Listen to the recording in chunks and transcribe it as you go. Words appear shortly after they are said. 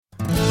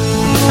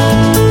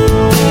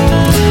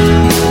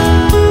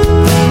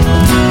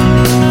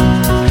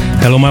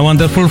my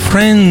wonderful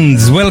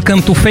friends.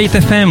 Welcome to Faith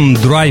FM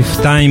Drive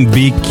Time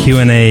Big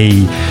Q&A.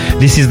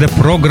 This is the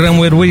program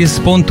where we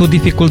respond to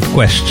difficult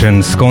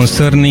questions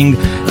concerning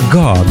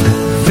God,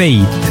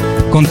 faith,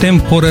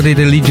 contemporary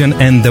religion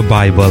and the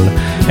Bible,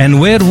 and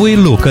where we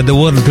look at the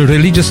world's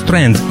religious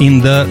trends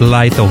in the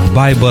light of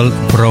Bible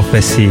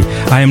prophecy.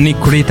 I am Nick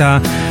Rita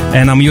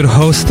and I'm your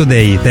host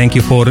today. Thank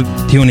you for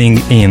tuning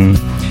in.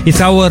 It's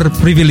our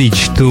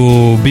privilege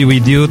to be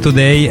with you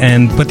today,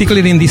 and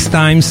particularly in these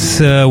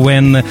times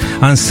when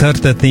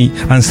uncertainty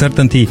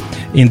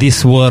in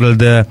this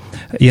world,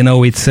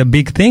 it's a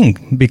big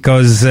thing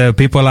because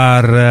people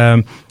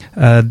are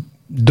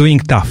doing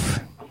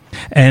tough.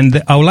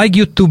 And I would like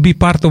you to be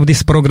part of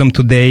this program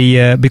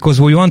today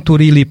because we want to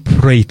really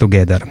pray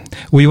together.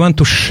 We want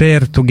to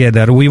share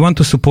together. We want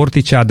to support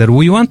each other.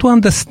 We want to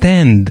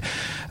understand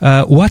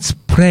what's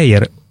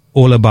prayer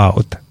all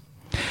about.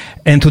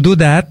 And to do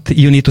that,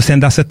 you need to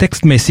send us a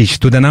text message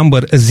to the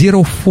number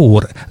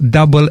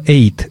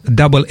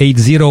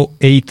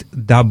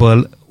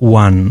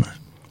 0488880811.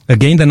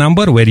 Again, the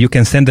number where you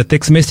can send a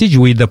text message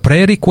with a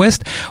prayer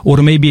request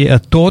or maybe a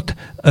thought,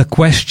 a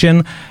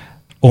question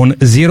on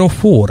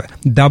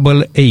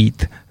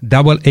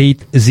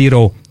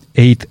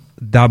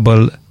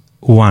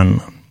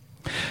 0488880811.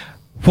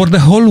 For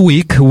the whole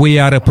week, we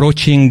are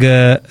approaching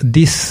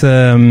this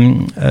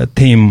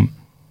theme,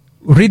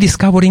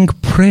 rediscovering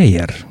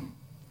prayer.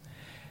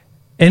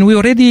 And we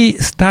already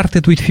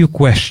started with few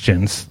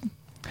questions.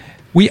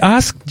 We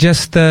asked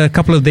just a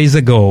couple of days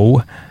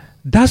ago,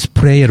 does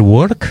prayer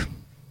work?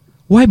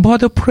 Why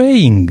bother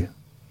praying?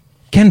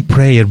 Can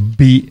prayer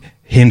be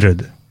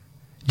hindered?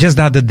 Just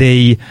the other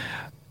day,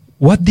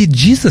 what did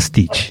Jesus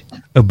teach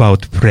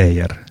about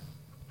prayer?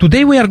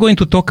 Today we are going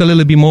to talk a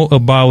little bit more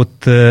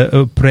about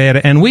prayer,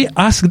 and we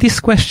ask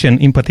this question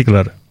in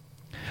particular.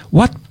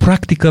 What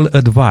practical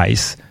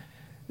advice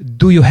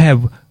do you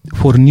have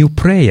for new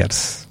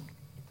prayers?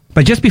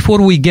 But just before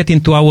we get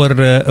into our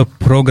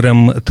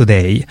program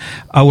today,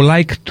 I would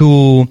like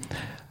to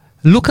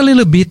look a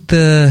little bit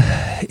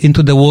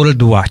into the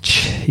World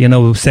Watch,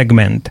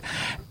 segment,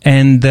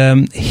 and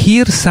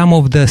hear some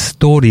of the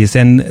stories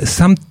and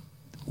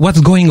what's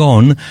going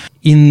on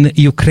in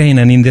Ukraine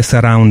and in the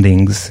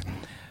surroundings.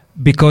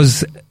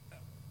 Because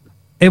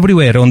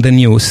everywhere on the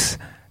news,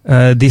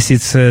 this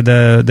is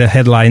the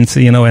headlines,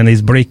 and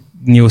it's break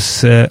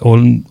news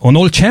on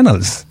all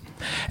channels.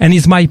 And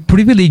it's my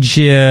privilege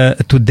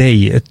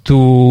today to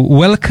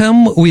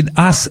welcome with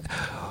us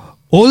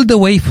all the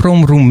way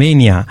from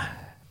Romania.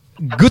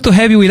 Good to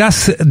have you with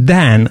us,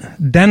 Dan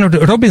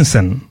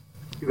Robinson.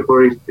 Thank you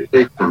for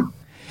invitation.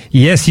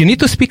 Yes, you need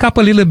to speak up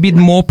a little bit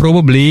more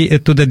probably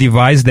to the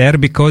device there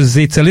because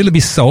it's a little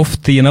bit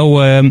soft, Dan,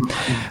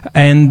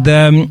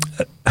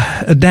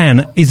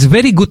 it's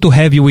very good to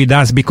have you with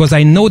us because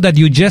I know that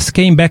you just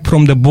came back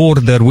from the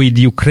border with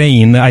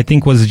Ukraine. I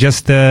think it was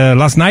just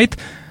last night.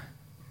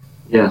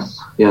 Yes.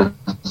 In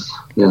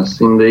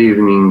the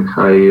evening,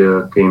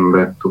 I came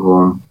back to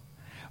home.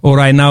 All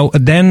right. Now,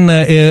 then,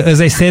 as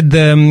I said,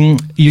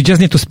 you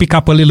just need to speak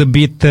up a little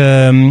bit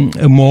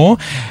more.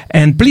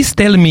 And please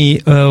tell me,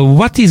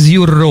 what is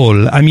your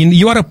role? I mean,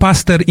 you are a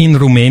pastor in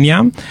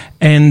Romania,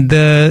 and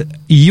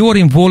you are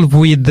involved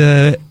with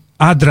the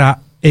ADRA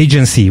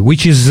agency,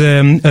 which is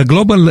a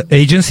global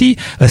agency,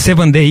 a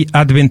Seventh-day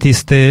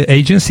Adventist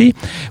agency,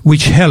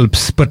 which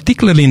helps,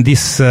 particularly in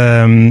this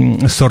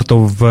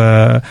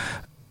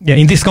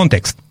in this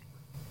context.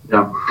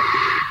 Yeah.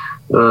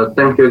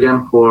 Thank you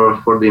again for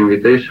the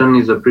invitation.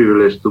 It's a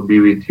privilege to be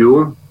with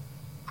you.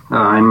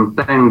 I'm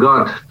thank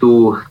God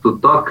to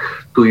talk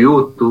to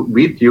you,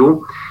 with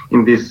you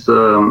in this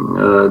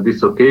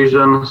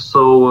occasion.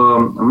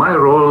 So my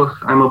role,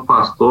 I'm a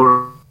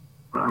pastor.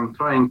 I'm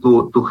trying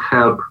to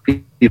help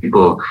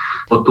people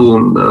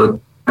to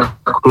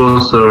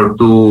closer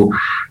to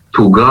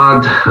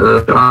God,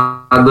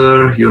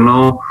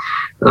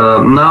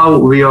 now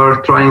we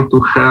are trying to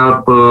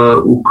help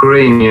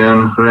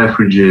Ukrainian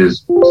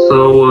refugees. So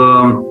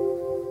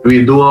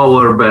we do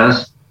our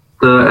best.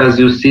 As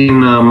you see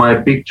in my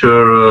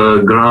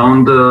picture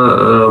ground,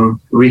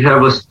 we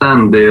have a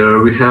stand there.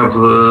 We have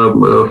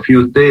a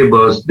few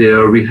tables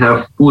there. We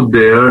have food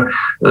there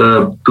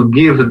to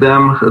give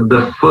them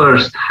the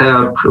first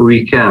help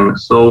we can.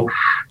 So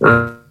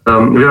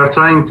we are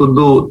trying to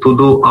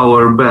do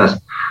our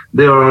best.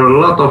 There are a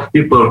lot of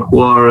people who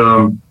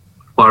are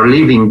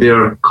leaving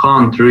their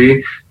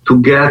country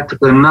to get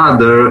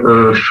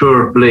another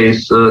sure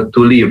place to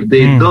live.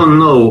 They don't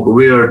know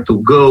where to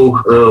go,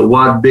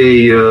 what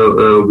they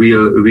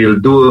will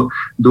do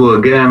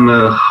again,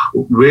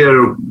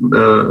 where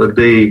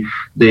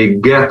they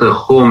get a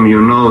home,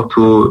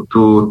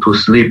 to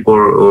sleep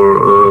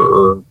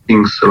or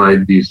things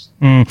like this.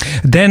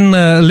 Then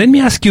let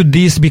me ask you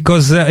this,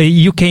 because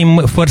you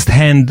came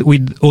firsthand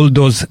with all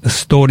those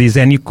stories,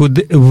 and you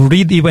could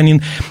read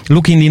even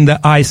looking in the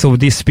eyes of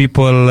these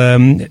people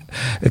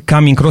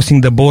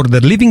crossing the border,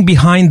 leaving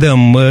behind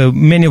them,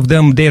 many of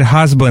them, their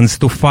husbands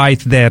to fight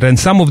there, and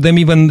some of them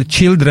even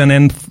children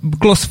and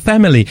close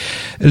family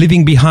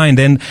leaving behind.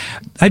 And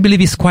I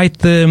believe it's quite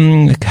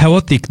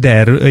chaotic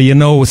there,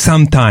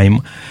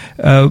 sometime.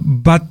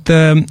 But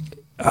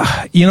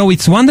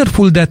it's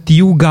wonderful that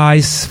you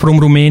guys from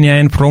Romania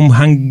and from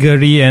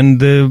Hungary and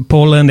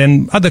Poland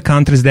and other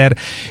countries there,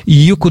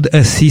 you could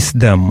assist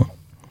them.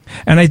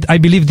 And I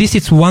believe this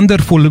is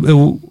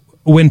wonderful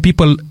when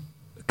people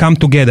come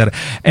together.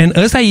 And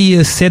as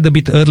I said a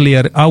bit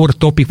earlier, our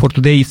topic for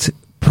today is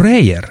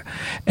prayer.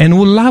 And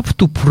we'd love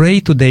to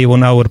pray today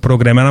on our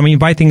program. And I'm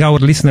inviting our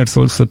listeners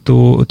also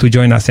to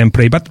join us and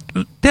pray. But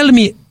tell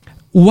me,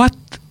 what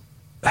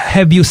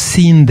have you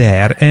seen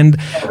there? And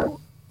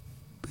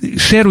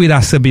share with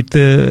us a bit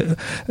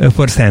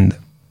firsthand.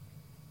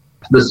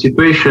 The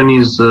situation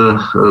is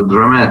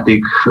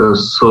dramatic.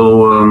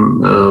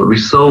 So we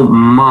saw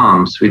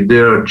moms with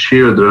their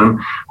children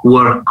who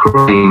are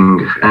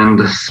crying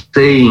and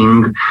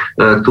saying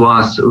to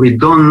us, we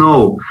don't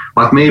know,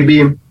 but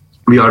maybe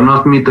we are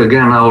not meet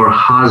again our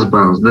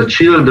husbands. The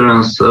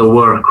children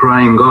were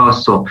crying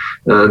also.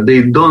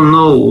 They don't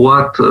know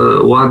what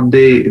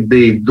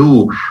they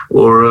do,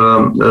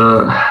 or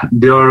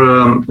there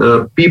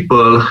are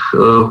people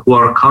who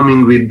are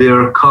coming with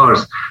their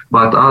cars,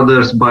 but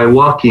others by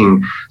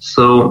walking.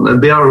 So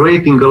they are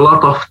waiting a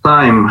lot of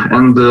time,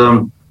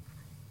 and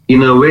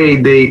in a way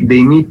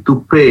they need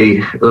to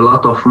pay a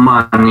lot of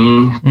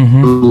money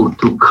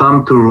to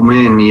come to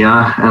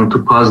Romania and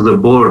to pass the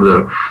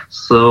border.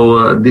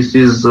 So this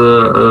is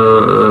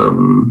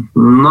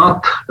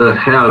not a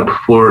help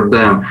for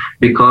them,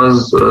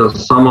 because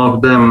some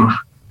of them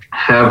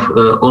have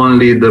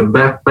only the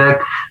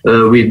backpack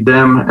with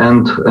them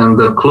and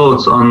the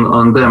clothes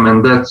on them,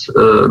 and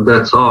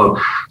that's all.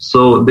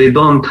 So they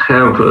don't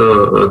have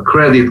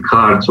credit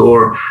cards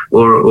or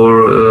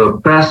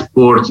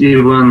passports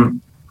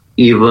even.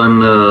 They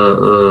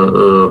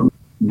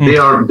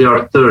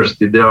are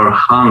thirsty, they are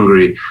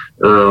hungry.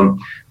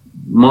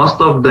 Most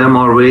of them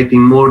are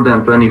waiting more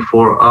than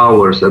 24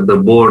 hours at the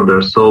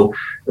border. So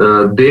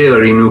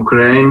there in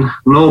Ukraine,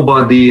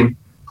 nobody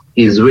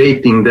is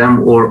waiting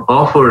them or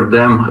offer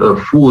them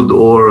food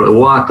or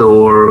water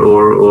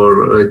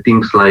or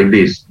things like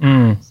this.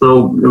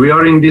 So we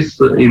are in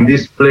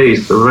this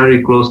place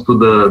very close to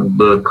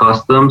the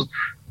customs,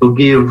 to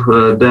give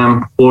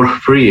them for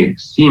free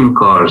SIM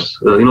cards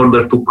in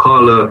order to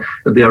call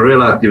their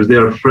relatives,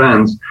 their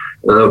friends,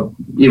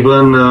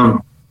 even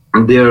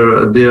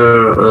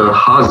their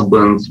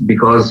husbands,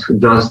 because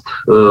just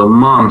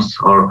moms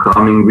are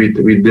coming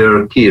with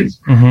their kids.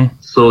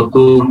 So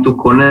to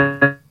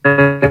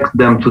connect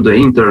them to the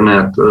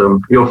internet,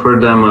 we offer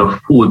them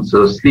foods,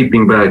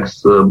 sleeping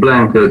bags,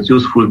 blankets,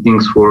 useful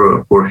things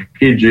for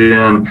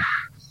hygiene.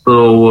 So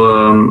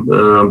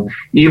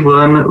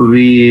even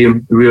we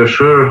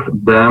reassure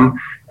them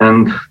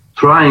and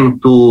trying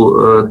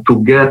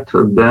to get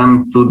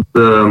them to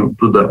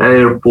the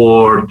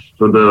airport,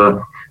 to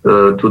the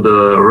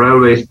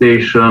railway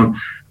station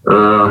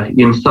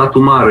in Satu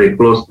Mare,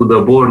 close to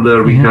the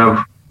border. We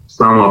have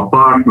some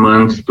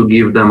apartments to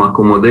give them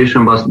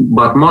accommodation,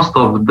 but most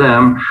of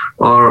them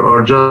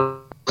are just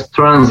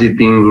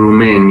transiting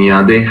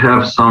Romania. They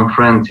have some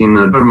friends in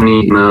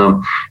Germany,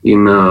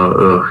 in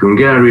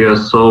Hungary,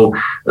 so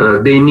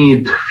they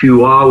need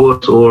few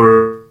hours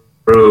or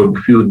a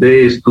few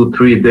days,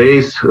 2-3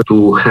 days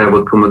to have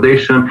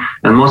accommodation,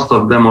 and most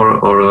of them are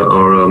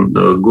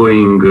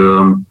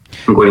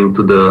going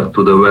to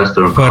the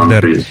Western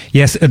countries.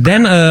 Yes.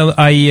 Then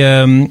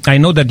I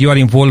know that you are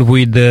involved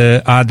with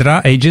the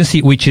ADRA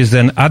agency, which is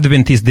an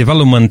Adventist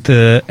Development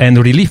and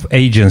Relief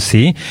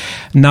Agency.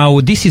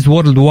 Now, this is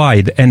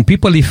worldwide, and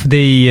people, if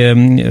they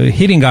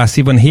hearing us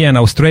even here in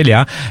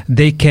Australia,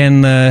 they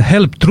can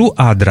help through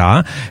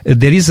ADRA.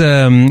 There is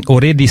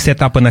already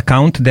set up an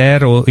account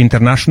there or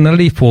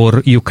internationally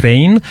for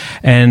Ukraine,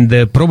 and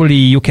probably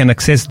you can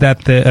access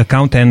that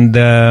account and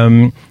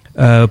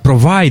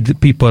provide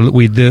people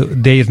with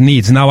their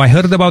needs. Now, I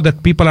heard about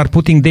that people are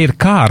putting their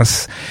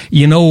cars,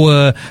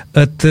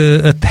 at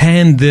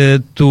hand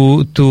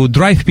to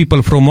drive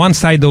people from one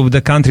side of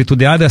the country to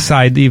the other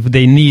side if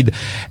they need.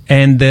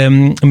 And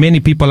many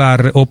people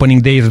are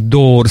opening their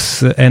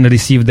doors and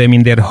receive them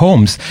in their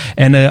homes.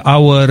 And the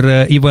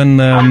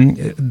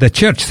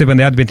church,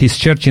 Seventh-day Adventist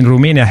Church in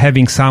Romania,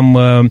 having some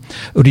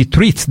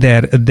retreats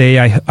there.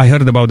 I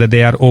heard about that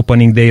they are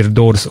opening their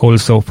doors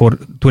also to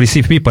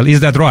receive people.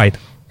 Is that right?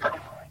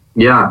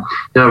 Yeah.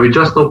 We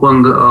just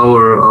opened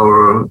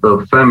our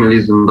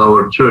families and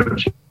our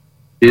church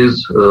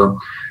is to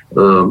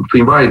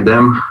invite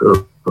them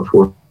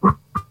for.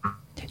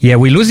 Yeah,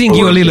 we're losing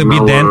you a little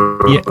bit then.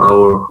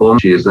 Our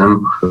homes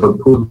and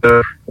put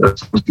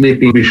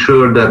sleeping. Be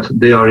sure that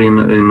they are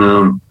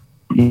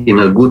in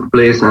a good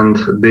place and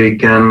they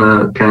can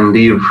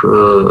live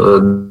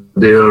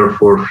there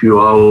for a few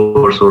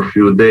hours or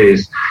few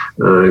days.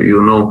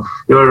 You're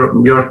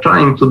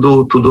trying to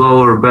do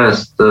our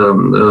best.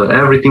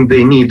 Everything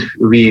they need,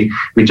 we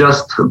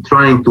just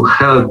trying to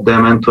help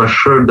them and to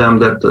assure them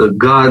that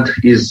God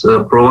is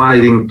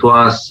providing to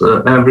us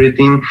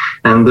everything,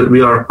 and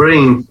we are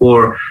praying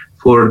for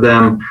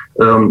them.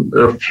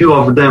 A few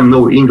of them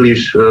know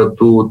English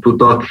to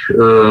talk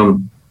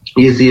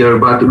easier,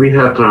 but we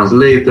have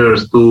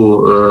translators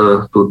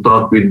to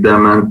talk with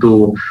them and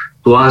to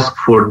ask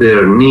for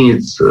their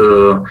needs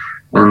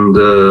and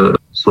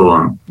so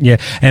on. Yeah,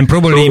 and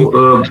probably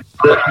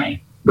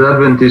the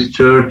Adventist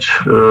Church.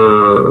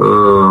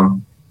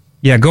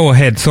 Yeah, go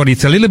ahead. Sorry,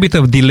 it's a little bit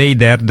of delay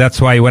there. That's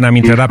why when I'm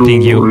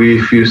interrupting you.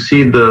 If you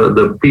see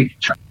the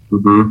picture,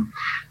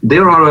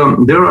 there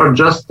are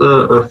just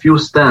a few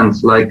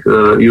stands like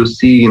you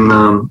see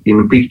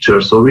in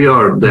picture. So we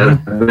are the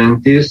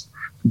Adventists.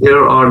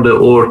 There are the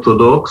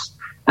Orthodox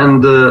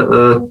and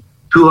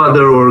two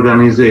other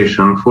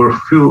organizations for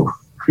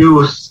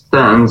few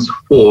stands,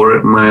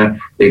 4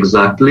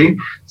 exactly.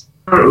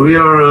 We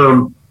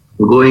are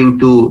going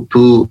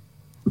to.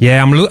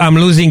 Yeah, I'm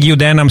losing you,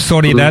 Dan. I'm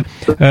sorry that.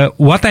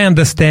 What I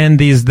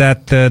understand is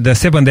that the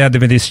Seventh-day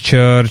Adventist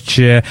Church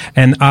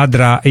and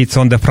ADRA, it's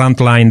on the front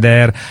line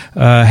there,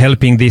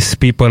 helping these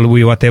people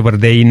with whatever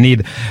they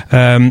need.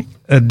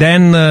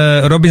 Dan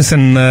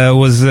Robinson,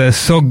 was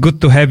so good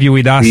to have you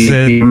with us.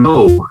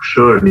 No,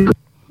 sure.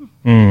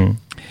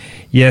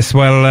 Yes,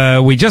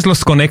 well, we just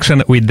lost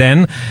connection with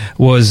Dan.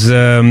 Was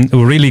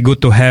really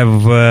good to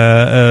have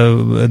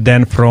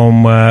Dan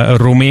from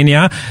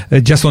Romania,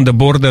 just on the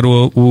border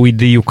with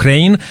the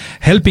Ukraine,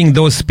 helping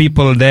those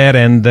people there.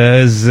 And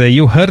as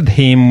you heard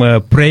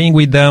him, praying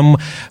with them,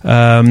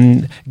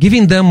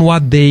 giving them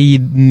what they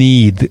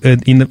need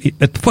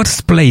at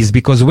first place.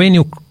 Because when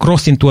you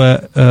cross into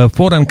a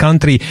foreign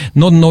country,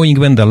 not knowing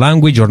even the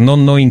language or not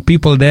knowing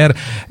people there,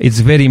 it's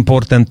very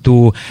important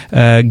to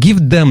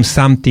give them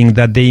something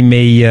that they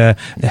may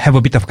have a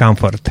bit of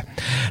comfort.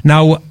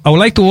 Now, I would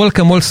like to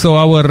welcome also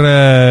our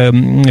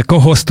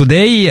co-host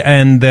today,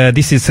 and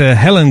this is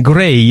Helen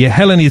Gray.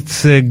 Helen,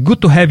 it's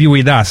good to have you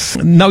with us.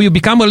 Now you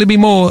become a little bit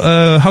more,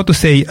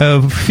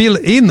 fill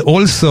in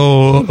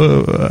also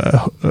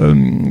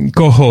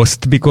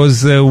co-host,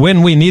 because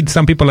when we need,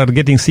 some people are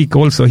getting sick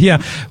also here.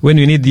 When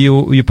we need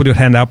you, you put your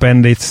hand up,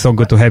 and it's so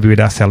good to have you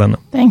with us, Helen.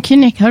 Thank you,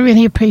 Nick. I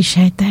really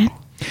appreciate that.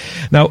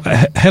 Now,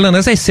 Helen,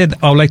 as I said,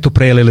 I would like to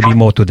pray a little bit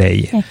more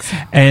today.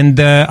 Excellent. And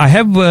I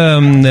have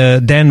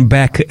Dan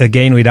back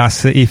again with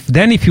us. If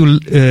you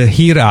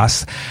hear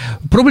us,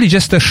 probably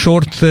just a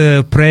short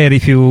prayer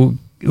if you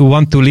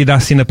want to lead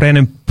us in a prayer,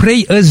 and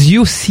pray as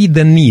you see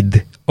the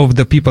need of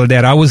the people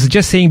there. I was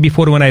just saying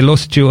before when I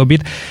lost you a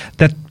bit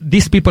that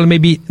these people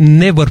maybe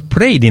never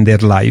prayed in their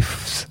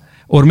lives,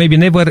 or maybe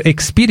never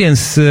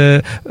experience,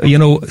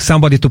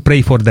 somebody to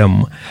pray for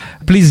them.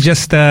 Please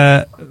just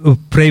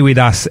pray with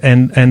us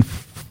and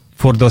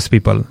for those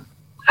people.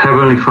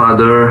 Heavenly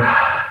Father,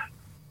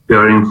 we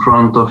are in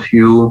front of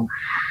you.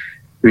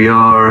 We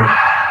are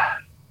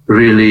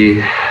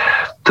really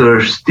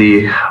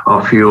thirsty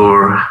of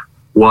your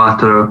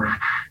water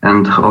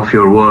and of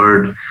your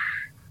word.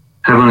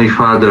 Heavenly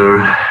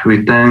Father,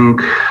 we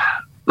thank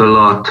a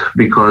lot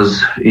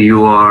because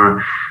you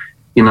are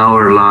in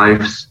our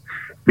lives,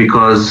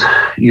 because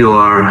you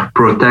are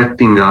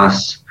protecting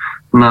us.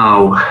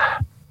 Now,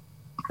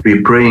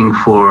 we're praying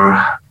for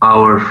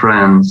our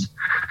friends,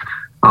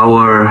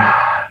 our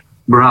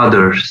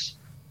brothers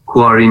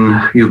who are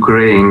in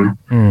Ukraine,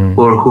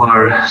 or who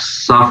are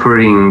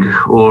suffering,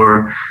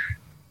 or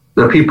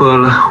the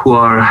people who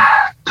are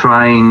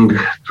trying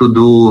to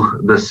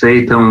do the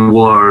Satan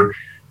war.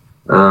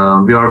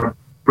 We are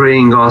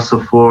praying also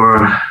for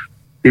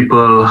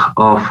people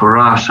of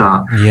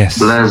Russia. Yes.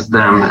 Bless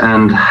them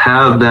and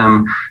help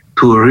them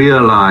to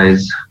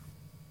realize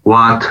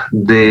what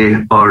they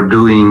are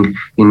doing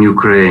in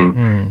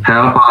Ukraine.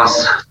 Help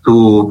us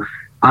to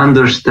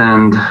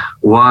understand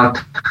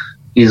what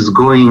is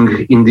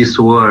going in this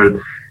world,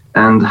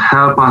 and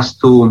help us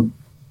to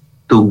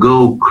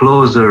go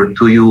closer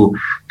to you,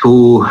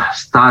 to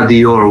study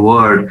your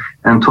word,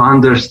 and to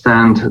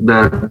understand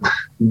that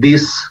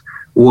this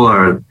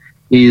world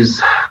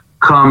is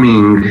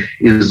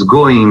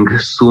going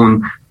soon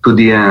to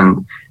the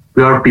end.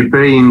 We are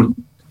preparing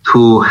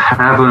to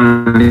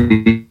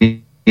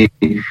heavenly.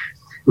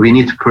 We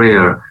need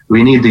prayer.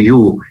 We need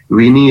you.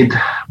 We need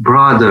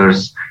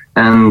brothers,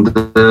 and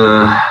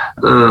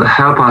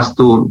help us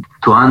to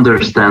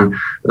understand,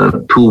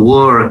 to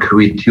work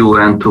with you,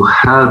 and to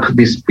help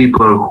these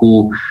people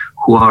who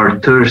are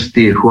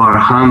thirsty, who are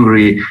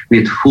hungry,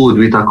 with food,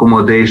 with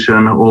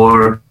accommodation,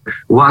 or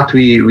what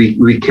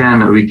we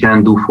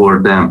can do for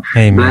them.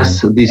 Amen.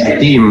 Bless this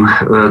team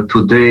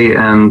today,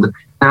 and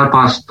help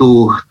us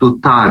to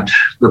touch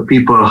the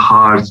people's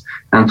hearts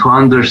and to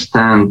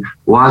understand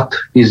what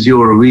is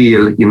your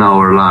will in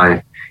our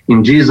life.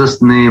 In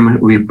Jesus' name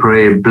we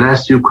pray.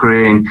 Bless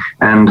Ukraine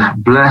and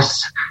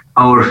bless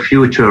our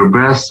future,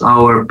 bless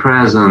our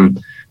present,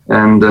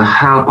 and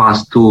help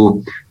us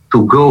to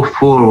to go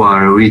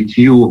forward with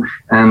you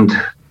and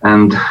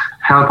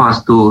help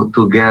us to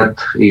get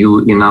you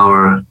in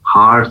our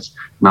hearts,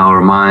 in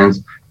our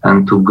minds,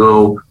 and to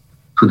go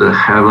to the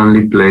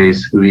heavenly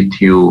place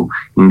with you.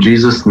 In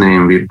Jesus'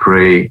 name we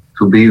pray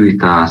to be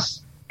with us.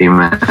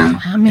 Amen.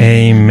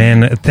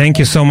 Amen. Thank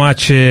you so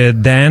much,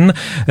 Dan.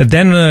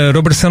 Dan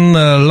Robertson,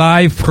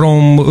 live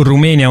from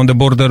Romania on the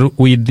border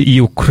with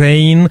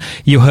Ukraine.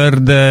 You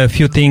heard a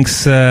few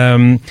things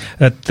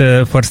at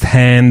first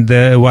hand,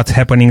 what's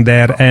happening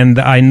there. And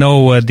I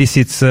know this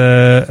is,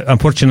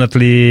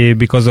 unfortunately,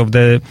 because of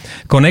the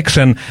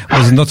connection,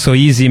 was not so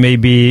easy.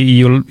 Maybe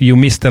you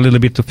missed a little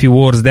bit, a few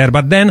words there.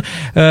 But then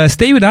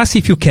stay with us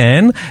if you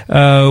can.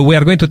 We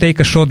are going to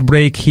take a short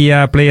break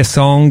here, play a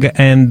song,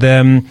 and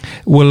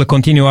we'll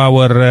continue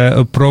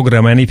our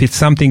program. And if it's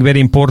something very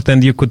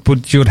important, you could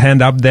put your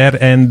hand up there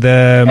and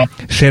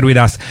share with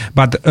us.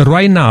 But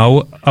right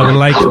now, I would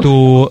like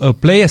to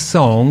play a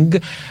song,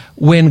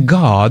 When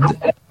God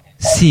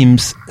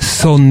Seems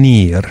So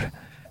Near.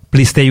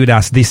 Please stay with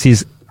us. This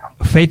is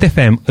Faith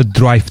FM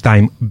Drive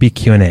Time Big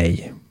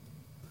Q&A.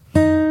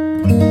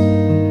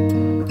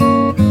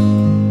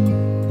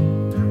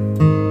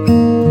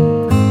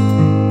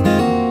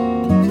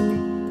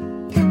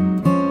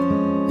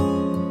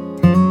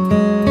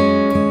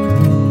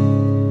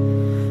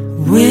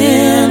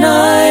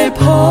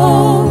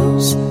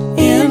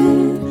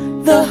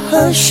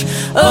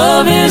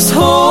 Of His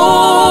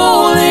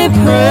holy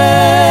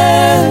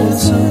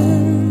presence,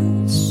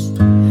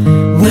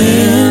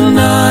 when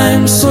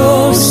I'm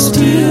so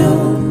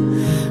still,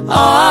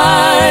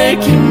 I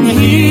can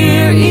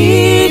hear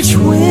each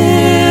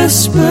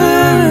whispered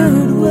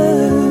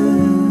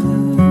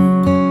word.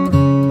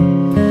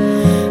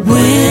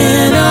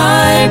 When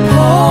I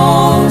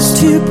pause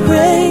to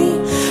pray,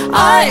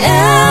 I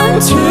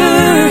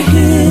enter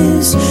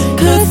His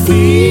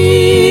cathedral.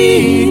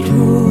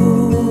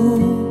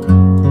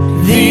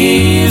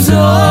 These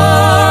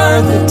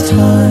are the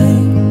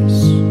times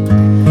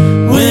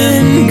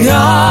when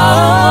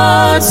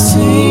God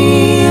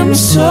seems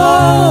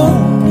so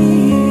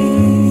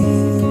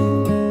near.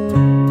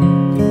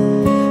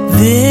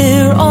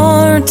 There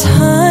are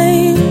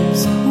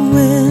times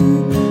when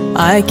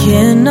I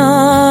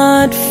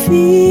cannot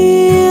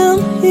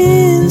feel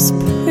His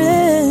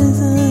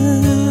presence,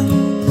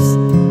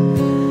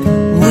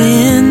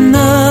 when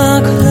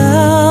the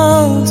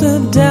clouds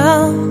of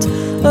doubt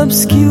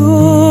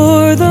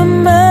obscure the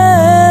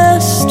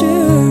Master's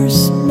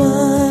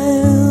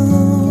smile.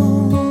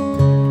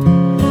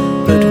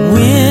 But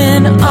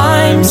when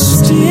I'm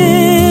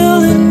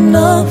still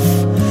enough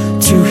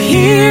to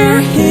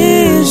hear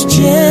His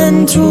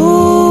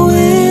gentle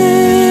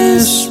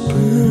whisper,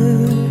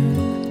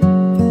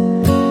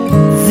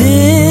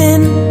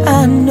 then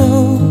I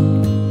know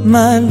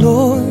my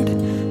Lord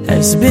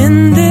has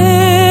been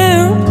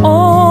there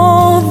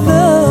all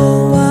the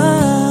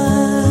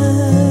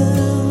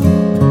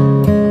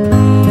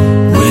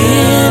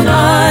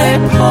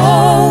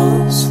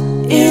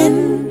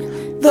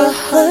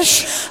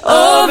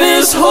of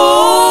His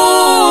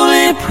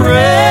holy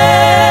presence.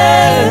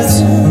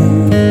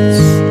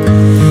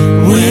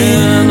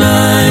 When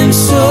I'm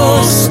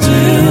so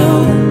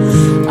still,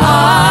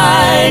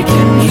 I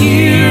can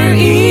hear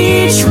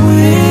each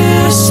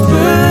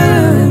whispered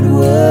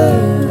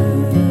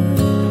word.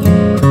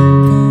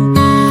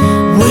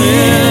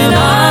 When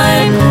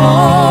I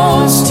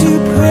pause to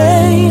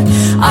pray,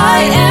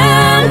 I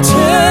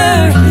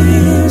enter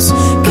His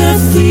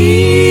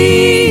cathedral.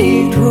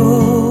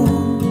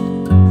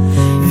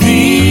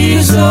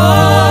 These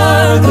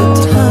are the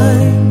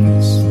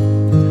times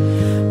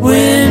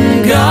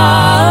when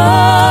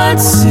God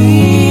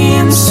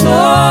seems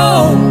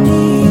so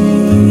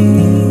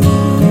near.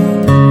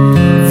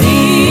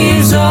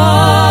 These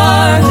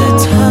are the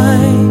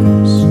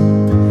times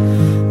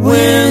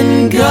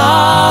when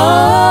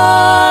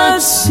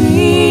God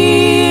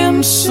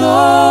seems so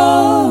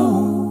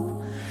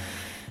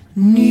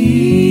near.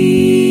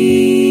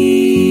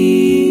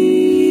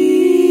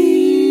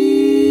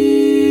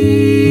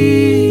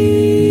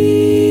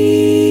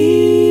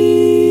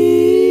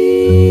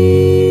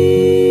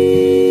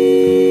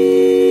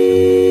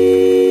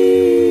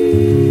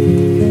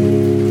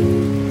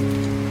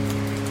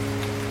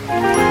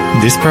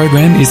 This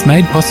program is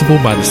made possible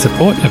by the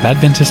support of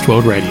Adventist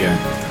World Radio.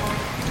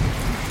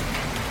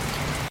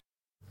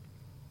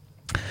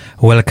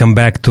 Welcome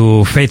back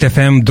to Faith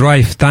FM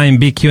Drive Time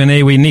Big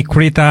Q&A with Nick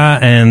Rita,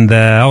 and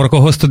our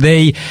co-host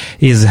today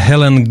is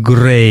Helen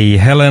Gray.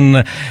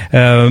 Helen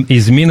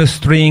is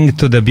ministering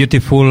to the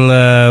beautiful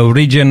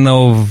region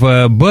of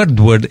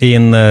Birdwood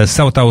in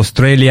South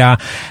Australia,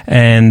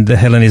 and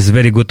Helen, is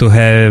very good to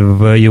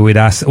have you with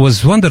us. It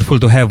was wonderful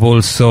to have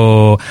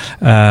also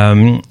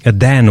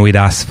Dan with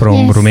us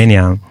from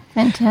Romania.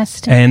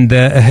 Fantastic. And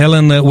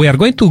Helen, we are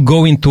going to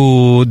go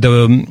into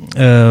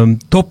the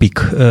topic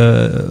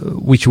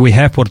which we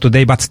have for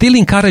today, but still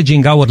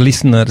encouraging our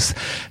listeners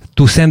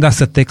to send us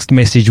a text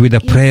message with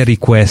a prayer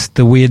request,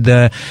 with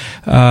a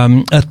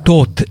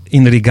thought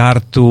in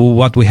regard to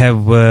what we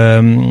have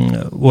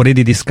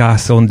already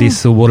discussed on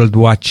this World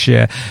Watch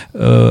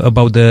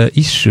about the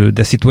issue,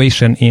 the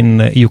situation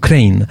in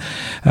Ukraine.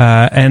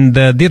 And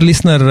dear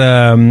listener,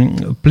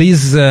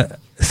 please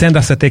send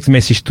us a text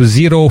message to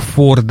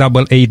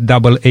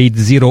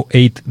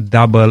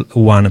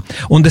 0488880811.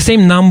 On the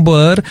same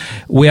number,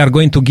 we are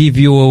going to give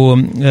you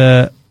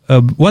a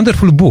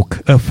wonderful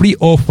book, a free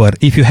offer.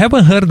 If you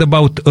haven't heard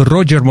about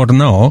Roger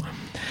Morneau,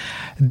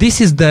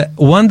 this is the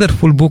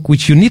wonderful book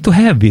which you need to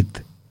have it.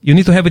 You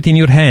need to have it in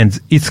your hands.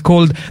 It's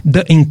called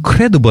The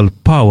Incredible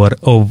Power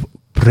of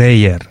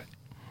Prayer.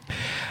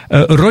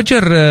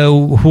 Roger,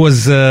 who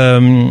was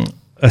a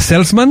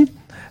salesman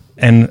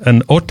and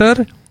an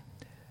author,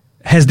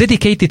 has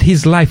dedicated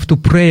his life to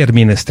prayer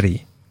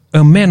ministry,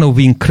 a man of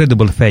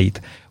incredible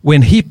faith.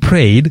 When he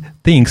prayed,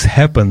 things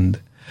happened.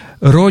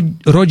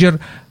 Roger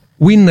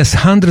witnessed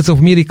hundreds of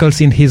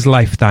miracles in his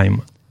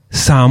lifetime.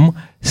 Some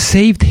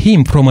saved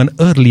him from an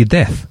early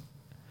death.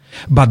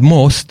 But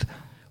most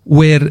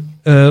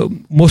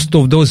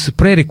of those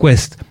prayer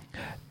requests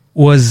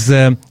was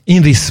in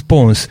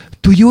response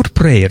to your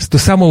prayers, to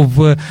some of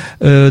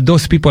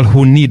those people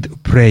who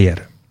need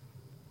prayer.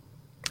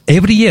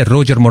 Every year,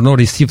 Roger Morneau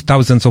received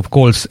thousands of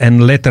calls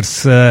and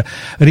letters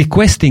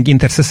requesting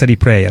intercessory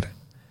prayer.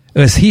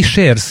 As he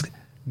shares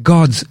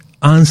God's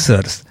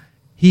answers,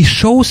 he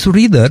shows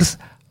readers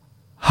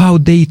how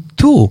they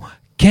too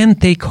can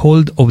take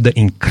hold of the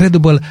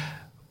incredible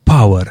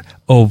power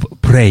of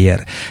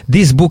prayer.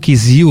 This book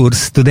is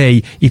yours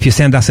today if you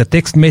send us a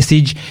text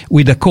message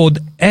with the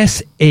code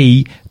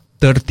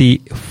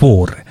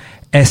SA34.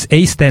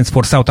 SA stands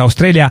for South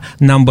Australia,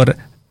 number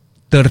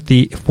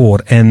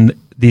 34, and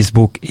this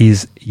book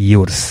is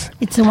yours.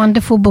 It's a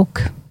wonderful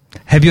book.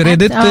 Have you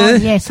read it? Oh,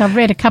 yes, I've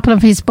read a couple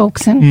of his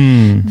books,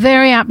 and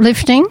very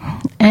uplifting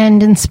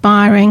and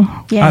inspiring.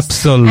 Yes,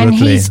 absolutely. And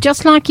he's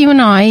just like you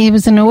and I. He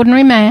was an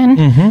ordinary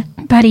man,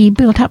 but he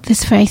built up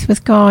this faith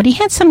with God. He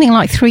had something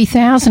like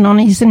 3,000 on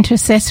his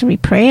intercessory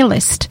prayer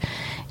list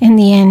in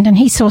the end, and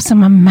he saw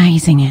some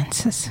amazing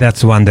answers.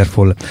 That's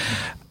wonderful.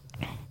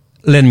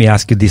 Let me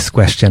ask you this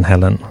question,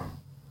 Helen.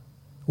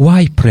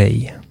 Why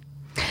pray?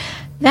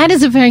 That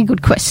is a very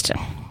good question.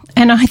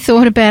 And I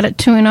thought about it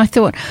too, and I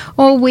thought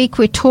all week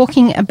we're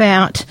talking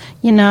about,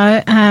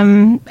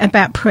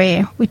 about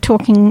prayer. We're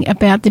talking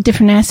about the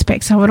different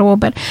aspects of it all.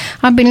 But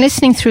I've been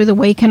listening through the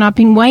week, and I've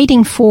been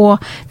waiting for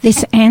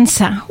this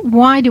answer.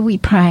 Why do we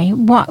pray?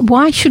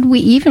 Why should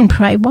we even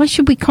pray? Why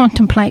should we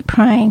contemplate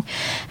praying?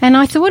 And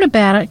I thought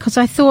about it because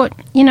I thought,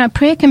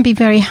 prayer can be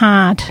very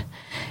hard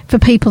for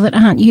people that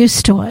aren't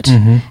used to it.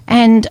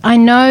 And I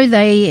know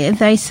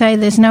they say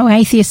there's no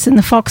atheists in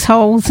the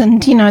foxholes,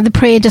 and the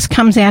prayer just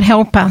comes out,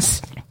 help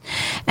us.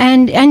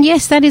 And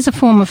yes, that is a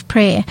form of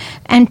prayer.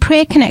 And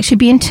prayer can actually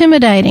be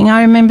intimidating.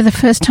 I remember the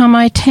first time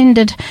I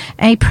attended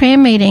a prayer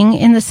meeting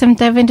in the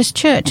Seventh-day Adventist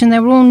Church, and they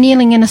were all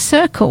kneeling in a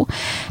circle,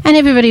 and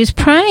everybody was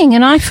praying,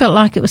 and I felt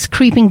like it was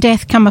creeping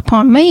death come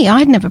upon me.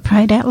 I'd never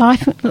prayed out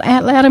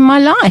loud in my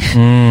life.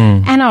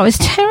 And I was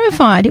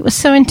terrified. It was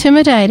so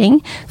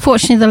intimidating.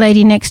 Fortunately, the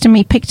lady next to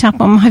me picked up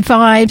on my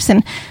vibes,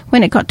 and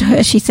when it got to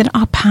her, she said,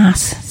 I'll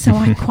pass. So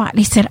I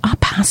quietly said, I'll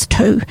pass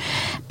too.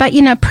 But,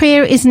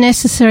 prayer is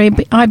necessary,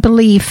 I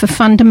believe, for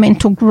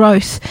fundamental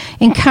growth,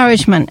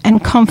 encouragement,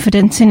 and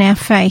confidence in our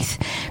faith.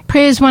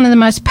 Prayer is one of the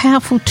most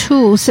powerful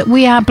tools that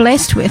we are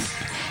blessed with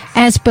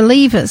as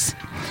believers.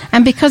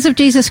 And because of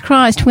Jesus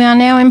Christ, we are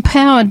now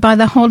empowered by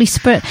the Holy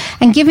Spirit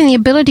and given the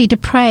ability to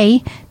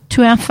pray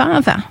to our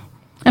Father.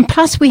 And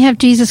plus we have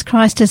Jesus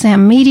Christ as our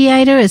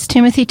mediator, as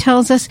Timothy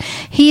tells us.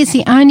 He is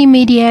the only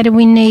mediator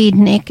we need,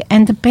 Nick,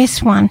 and the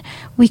best one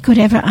we could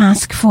ever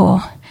ask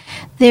for.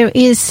 There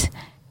is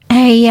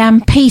a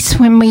peace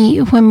when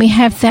we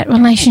have that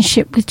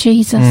relationship with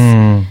Jesus.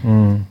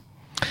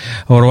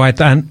 All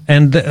right,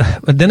 and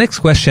the next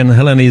question,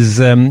 Helen, is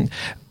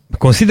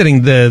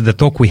considering the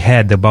talk we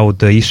had about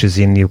the issues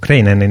in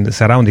Ukraine and in the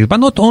surroundings, but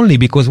not only,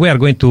 because we are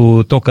going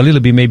to talk a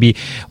little bit maybe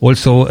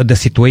also the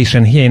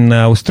situation here in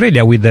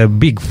Australia with the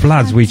big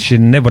floods, which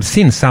never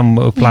seen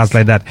some floods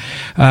like that.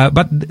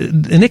 But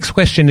the next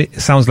question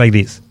sounds like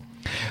this.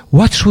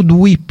 What should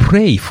we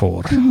pray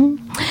for?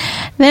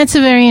 That's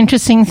a very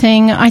interesting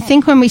thing. I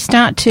think when we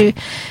start to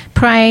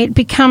pray, it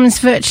becomes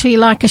virtually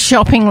like a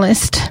shopping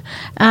list.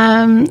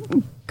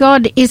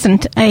 God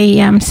isn't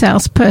a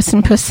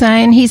salesperson per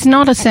se, and he's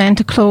not a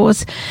Santa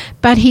Claus,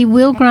 but he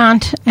will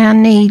grant our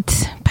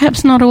needs.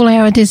 Perhaps not all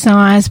our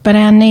desires, but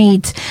our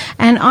needs.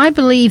 And I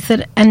believe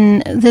that,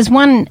 and there's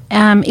one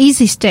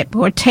easy step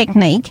or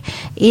technique,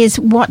 is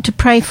what to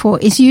pray for,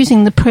 is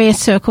using the prayer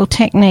circle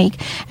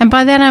technique. And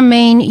by that I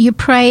mean you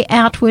pray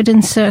outward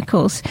in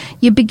circles.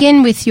 You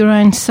begin with your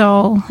own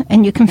soul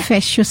and you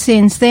confess your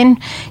sins. Then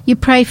you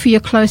pray for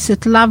your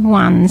closest loved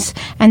ones,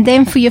 and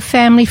then for your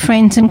family,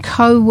 friends and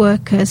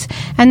co-workers.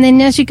 And then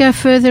as you go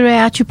further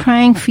out, you're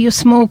praying for your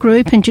small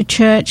group and your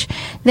church,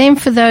 then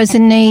for those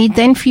in need,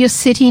 then for your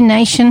city,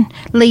 nation nation,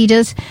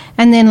 leaders,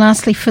 and then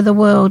lastly for the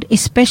world,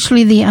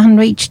 especially the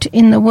unreached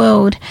in the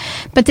world.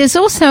 But there's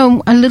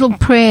also a little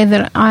prayer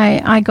that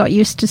I got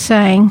used to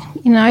saying.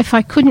 You know, if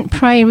I couldn't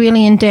pray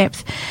really in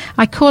depth,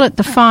 I call it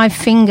the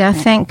 5-finger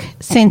thank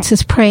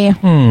senses prayer.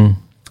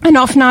 And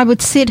often I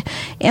would sit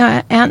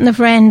out in the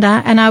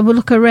veranda and I would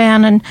look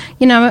around and,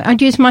 you know,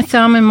 I'd use my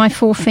thumb and my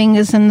 4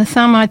 fingers, and the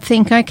thumb I'd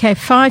think, okay,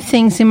 5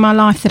 things in my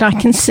life that I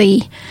can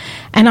see.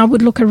 And I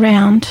would look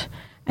around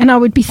and I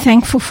would be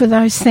thankful for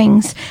those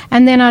things.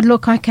 And then I'd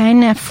look, okay,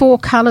 now 4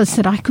 colours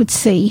that I could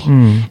see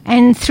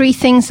and 3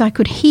 things I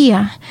could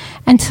hear.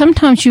 And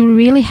sometimes you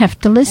really have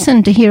to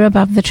listen to hear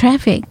above the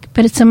traffic,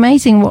 but it's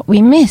amazing what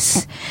we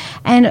miss.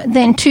 And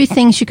then 2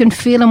 things you can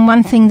feel and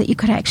 1 thing that you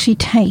could actually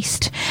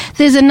taste.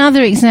 There's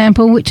another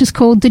example which is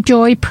called the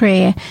joy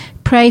prayer.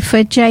 Pray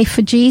for J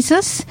for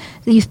Jesus.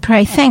 You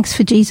pray thanks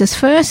for Jesus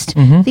first.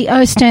 The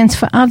O stands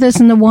for others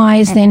and the Y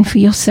is then for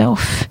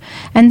yourself.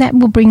 And that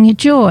will bring you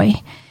joy.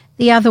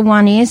 The other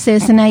one is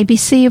there's an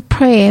ABC of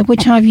prayer,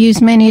 which I've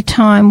used many a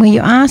time, where you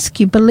ask,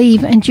 you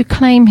believe, and you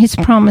claim his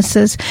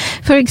promises.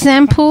 For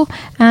example,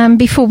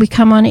 before we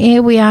come on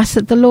air, we ask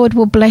that the Lord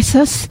will bless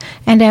us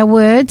and our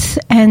words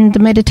and the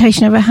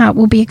meditation of our heart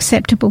will be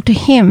acceptable to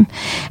him.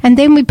 And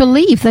then we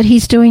believe that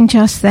he's doing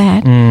just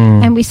that.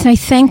 And we say,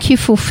 thank you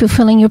for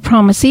fulfilling your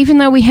promise. Even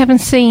though we haven't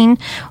seen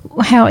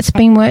how it's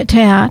been worked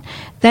out,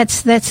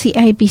 that's the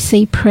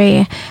ABC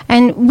prayer.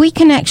 And we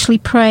can actually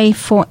pray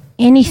for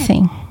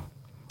anything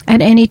at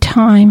any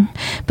time.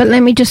 But let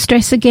me just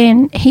stress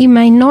again, he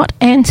may not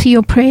answer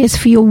your prayers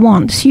for your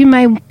wants. You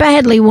may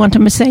badly want a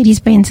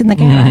Mercedes-Benz in the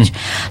garage.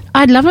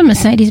 I'd love a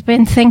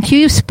Mercedes-Benz, thank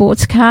you,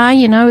 sports car,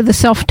 you know, with the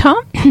soft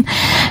top.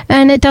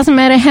 And it doesn't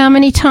matter how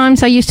many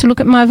times I used to look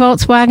at my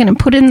Volkswagen and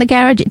put it in the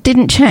garage, it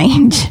didn't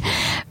change.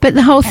 But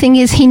the whole thing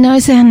is he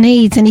knows our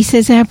needs and he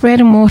says our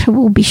bread and water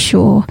will be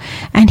sure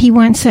and he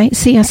won't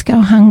see us go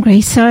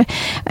hungry. So,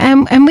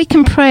 and we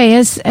can pray,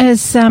 as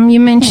you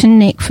mentioned,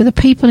 Nick, for the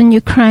people in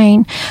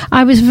Ukraine.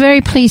 I was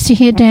very pleased to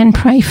hear Dan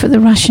pray for the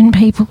Russian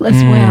people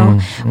as well.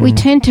 We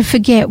tend to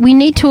forget. We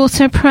need to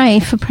also pray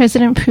for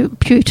President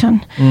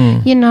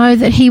Putin, you know,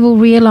 that he will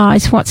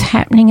realize what's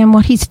happening and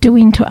what he's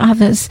doing to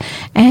others.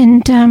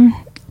 And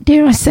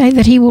dare I say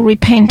that he will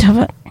repent of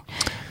it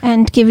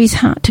and give his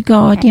heart to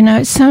God. You know,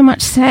 it's so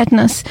much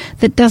sadness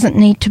that doesn't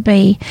need to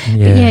be.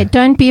 Yeah,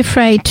 don't be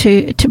afraid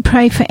to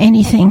pray for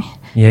anything.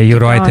 Yeah, you're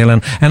right,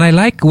 Helen. And I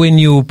like when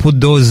you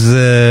put those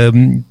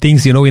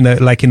things, you know, in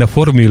a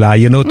formula,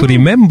 you know, to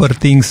remember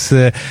things.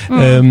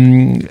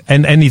 And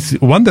it's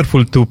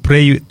wonderful to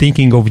pray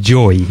thinking of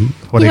joy,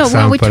 for example.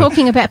 Well, we're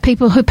talking about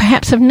people who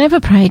perhaps have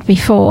never prayed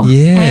before.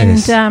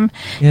 Yes. And,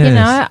 yes. you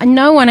know,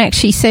 no one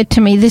actually said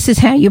to me, this is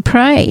how you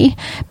pray.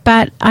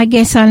 But I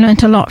guess I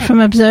learnt a lot from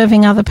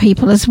observing other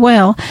people as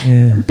well.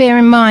 Yeah. Bear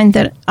in mind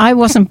that I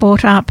wasn't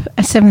brought up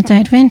a Seventh-day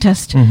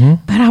Adventist,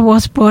 but I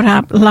was brought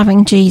up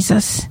loving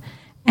Jesus.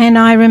 And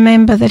I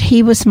remember that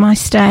he was my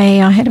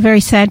stay. I had a very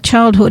sad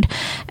childhood.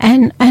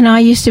 And I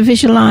used to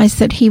visualize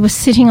that he was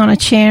sitting on a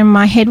chair and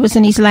my head was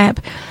in his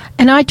lap.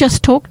 And I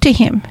just talked to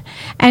him.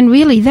 And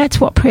really, that's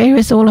what prayer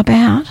is all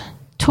about.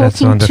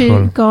 Talking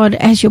to God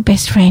as your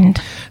best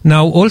friend.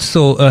 Now,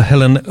 also,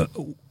 Helen,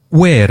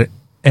 where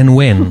and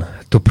when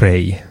to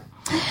pray?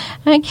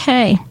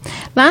 Okay.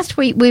 Last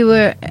week we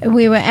were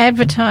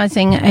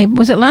advertising.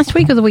 Was it last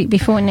week or the week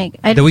before,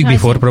 Nick? The week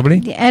before,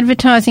 probably.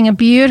 Advertising a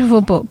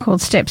beautiful book called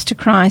Steps to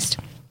Christ.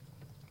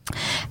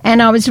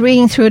 And I was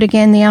reading through it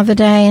again the other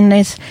day, and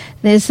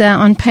there's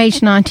on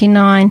page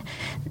 99,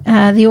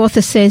 the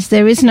author says,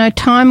 there is no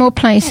time or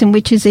place in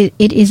which it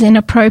is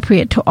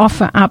inappropriate to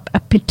offer up a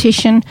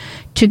petition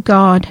to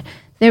God.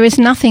 There is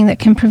nothing that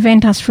can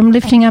prevent us from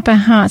lifting up our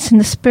hearts in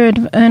the spirit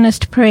of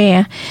earnest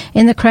prayer.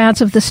 In the crowds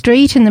of the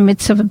street, in the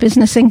midst of a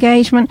business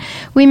engagement,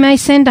 we may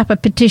send up a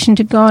petition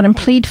to God and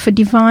plead for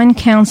divine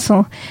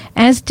counsel,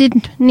 as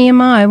did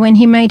Nehemiah when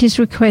he made his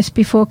request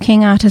before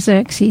King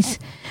Artaxerxes.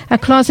 A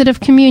closet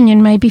of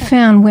communion may be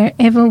found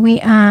wherever we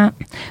are.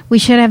 We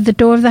should have the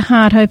door of the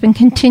heart open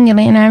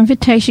continually and our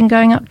invitation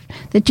going up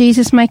that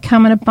Jesus may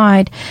come and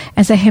abide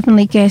as a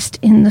heavenly guest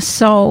in the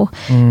soul.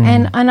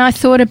 And I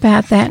thought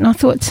about that, and I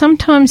thought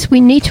sometimes we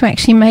need to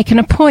actually make an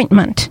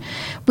appointment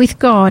with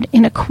God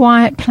in a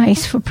quiet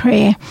place for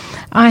prayer.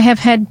 I have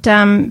had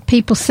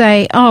people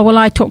say, oh, well,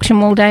 I talk to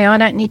him all day. I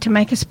don't need to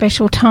make a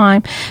special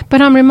time.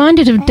 But I'm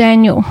reminded of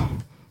Daniel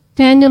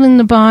in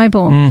the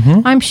Bible.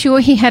 I'm sure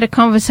he had a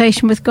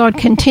conversation with God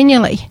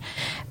continually,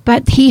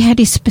 but he had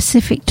his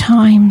specific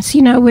times,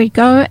 you know, where he'd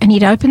go and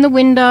he'd open the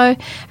window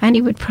and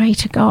he would pray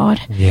to God.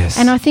 Yes.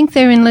 And I think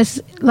therein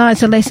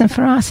lies a lesson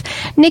for us.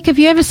 Nick, have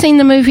you ever seen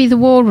the movie The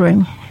War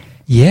Room?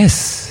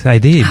 Yes, I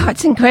did. Oh,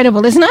 it's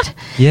incredible, isn't it?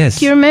 Yes.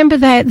 Do you remember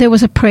that there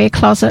was a prayer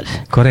closet?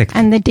 Correct.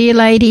 And the dear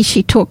lady,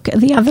 she took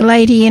the other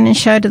lady in and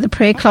showed her the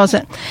prayer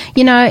closet.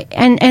 You know,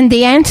 and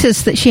the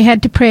answers that she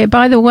had to prayer.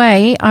 By the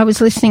way, I was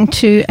listening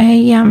to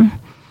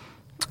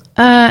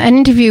an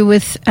interview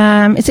with,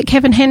 is it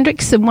Kevin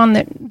Hendricks, the one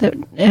that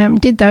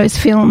did those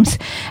films,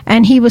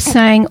 and he was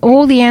saying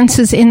all the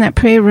answers in that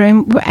prayer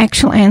room were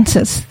actual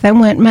answers. They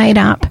weren't made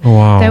up.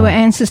 Wow. They were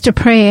answers to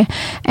prayer.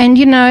 And,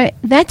 you know,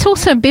 that's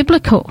also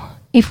biblical.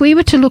 If we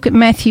were to look at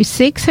Matthew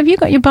 6, have you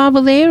got your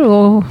Bible there,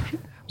 or...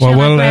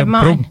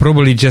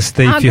 Probably just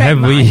if you have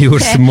mine.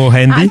 yours more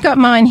handy. I've got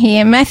mine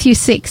here, Matthew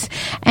 6.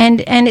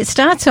 And it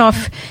starts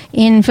off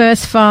in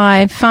verse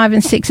 5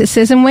 and 6. It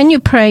says, "And when you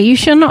pray, you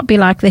shall not be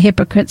like the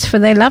hypocrites, for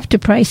they love to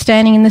pray,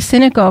 standing in the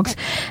synagogues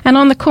and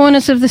on the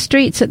corners of the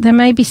streets, that they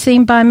may be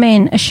seen by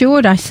men.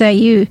 Assured, I say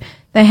you,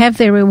 they have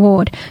their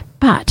reward.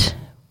 But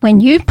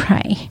when you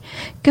pray,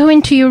 go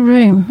into your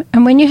room,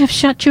 and when you have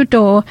shut your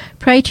door,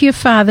 pray to your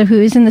Father who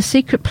is in the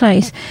secret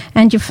place,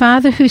 and your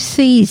Father who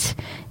sees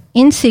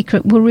in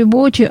secret will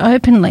reward you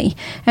openly.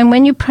 And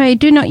when you pray,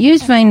 do not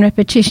use vain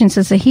repetitions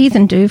as the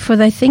heathen do, for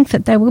they think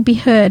that they will be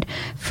heard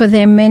for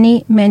their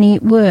many, many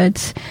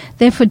words.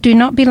 Therefore do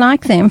not be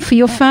like them, for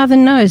your Father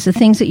knows the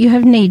things that you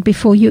have need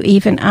before you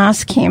even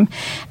ask him."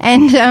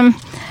 And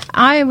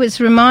I was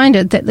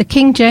reminded that the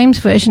King James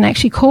Version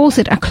actually calls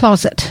it a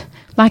closet,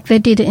 like they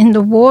did in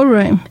the war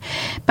room.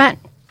 But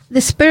the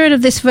spirit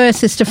of this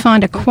verse is to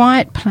find a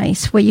quiet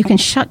place where you can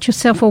shut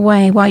yourself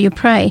away while you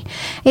pray.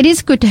 It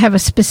is good to have a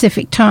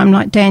specific time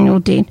like Daniel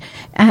did,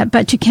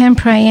 but you can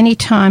pray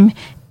anytime,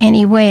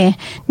 anywhere.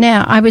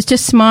 Now, I was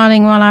just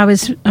smiling while I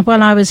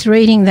was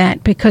reading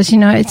that, because, you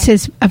know, it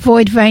says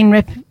avoid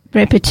vain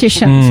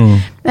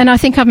repetitions. And I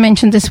think I've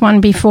mentioned this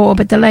one before,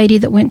 but the lady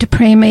that went to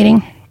prayer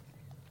meeting,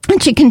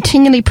 and she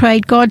continually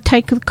prayed, "God,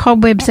 take the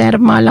cobwebs out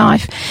of my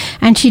life."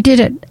 And she did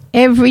it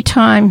every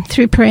time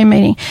through prayer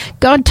meeting.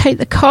 "God, take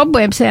the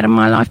cobwebs out of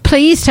my life.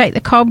 Please take the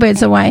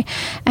cobwebs away."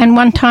 And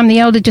one time the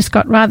elder just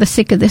got rather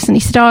sick of this, and he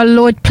said, "Oh,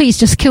 Lord, please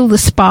just kill the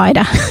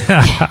spider."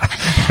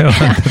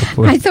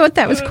 I thought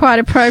that was quite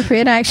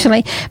appropriate,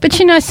 actually. But,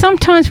 you know,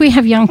 sometimes we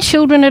have young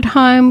children at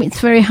home.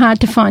 It's very hard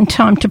to find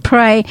time to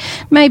pray.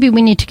 Maybe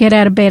we need to get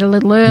out of bed a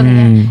little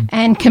earlier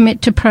and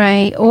commit to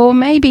pray. Or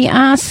maybe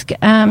ask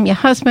your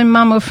husband,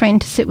 mum or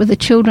friend to sit with the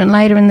children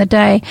later in the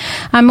day.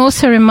 I'm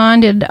also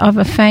reminded of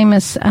a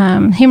famous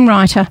hymn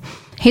writer.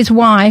 His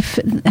wife,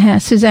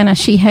 Susanna,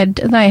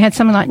 they had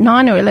something like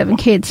 9 or 11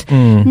 kids,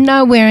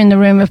 nowhere in the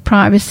room of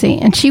privacy.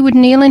 And she would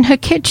kneel in her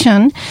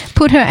kitchen,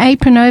 put her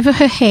apron over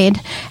her head,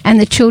 and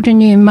the children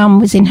knew Mum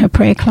was in her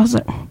prayer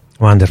closet.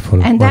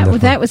 Wonderful. And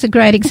that was a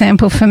great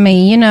example for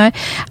me. You know,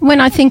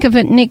 when I think of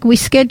it, Nick, we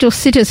schedule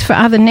sitters for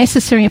other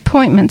necessary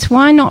appointments.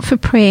 Why not for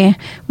prayer?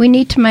 We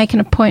need to make an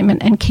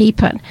appointment and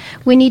keep it.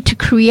 We need to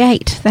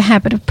create the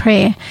habit of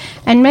prayer.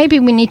 And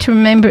maybe we need to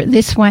remember it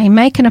this way.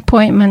 Make an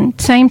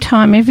appointment, same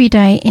time every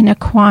day, in a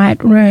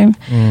quiet room.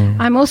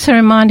 I'm also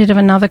reminded of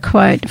another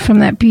quote from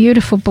that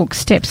beautiful book,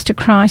 Steps to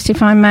Christ,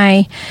 if I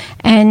may.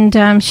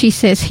 And she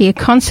says here,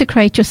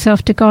 "Consecrate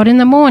yourself to God in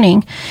the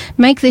morning.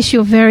 Make this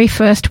your very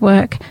first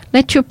work.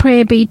 Let your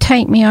prayer be,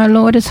 take me, O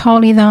Lord, as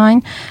wholly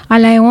thine. I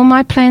lay all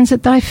my plans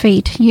at thy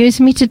feet.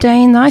 Use me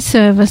today in thy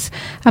service.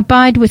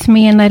 Abide with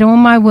me, and let all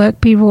my work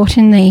be wrought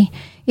in thee.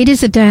 It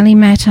is a daily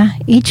matter.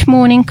 Each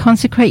morning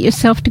consecrate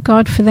yourself to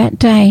God for that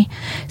day.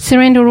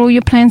 Surrender all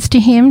your plans to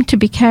him, to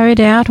be carried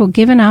out or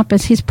given up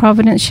as his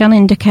providence shall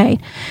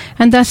indicate.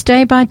 And thus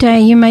day by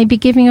day you may be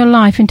giving your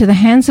life into the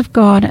hands of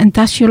God, and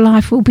thus your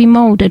life will be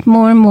moulded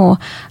more and more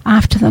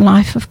after the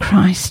life of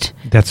Christ."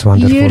 That's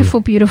wonderful. Beautiful,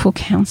 beautiful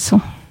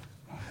counsel.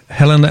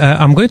 Helen,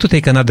 I'm going to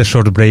take another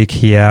short break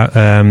here,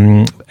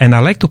 and I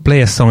like to play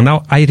a song.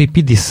 Now, I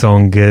repeat this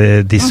song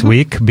this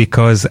week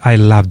because I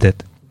loved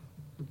it.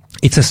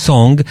 It's a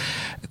song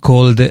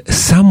called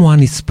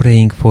 "Someone is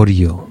Praying for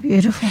You."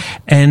 Beautiful.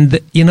 And,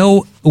 you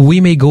know,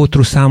 we may go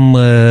through some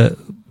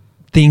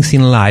things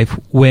in life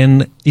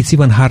when it's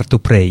even hard to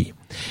pray,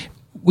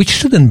 which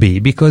shouldn't be,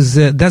 because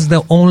that's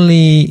the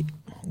only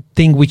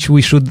thing which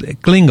we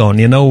should cling on,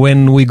 you know,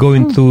 when we go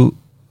into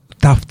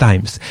tough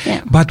times.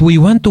 Yeah. But we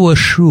want to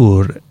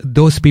assure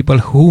those people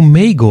who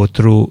may go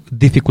through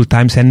difficult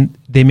times and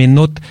they may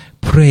not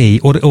pray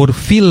or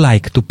feel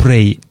like to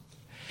pray.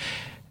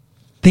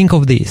 Think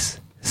of this.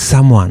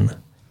 Someone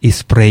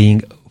is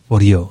praying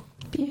for you.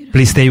 Beautiful.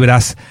 Please stay with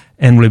us,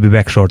 and we'll be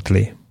back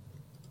shortly.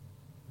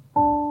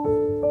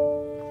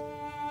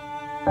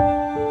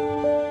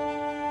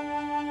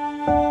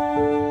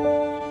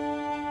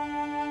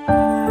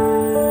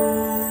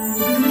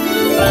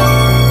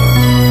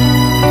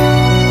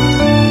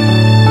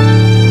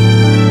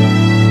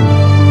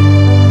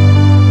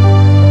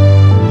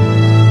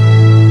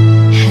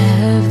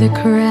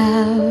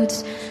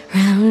 Crowds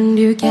round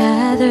you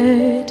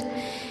gathered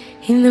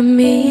in the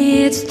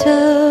midst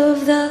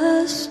of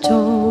the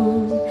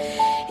storm.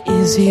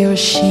 Is your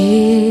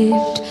ship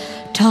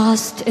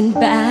tossed and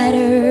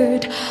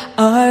battered?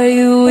 Are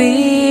you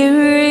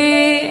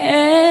weary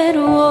and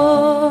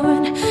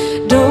worn?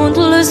 Don't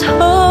lose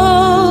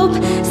hope,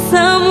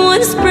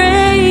 someone's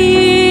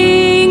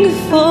praying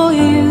for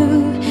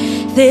you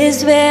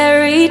this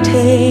very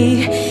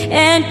day,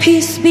 and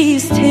peace be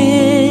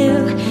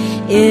still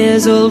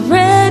is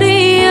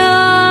already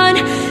on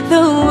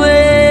the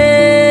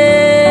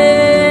way.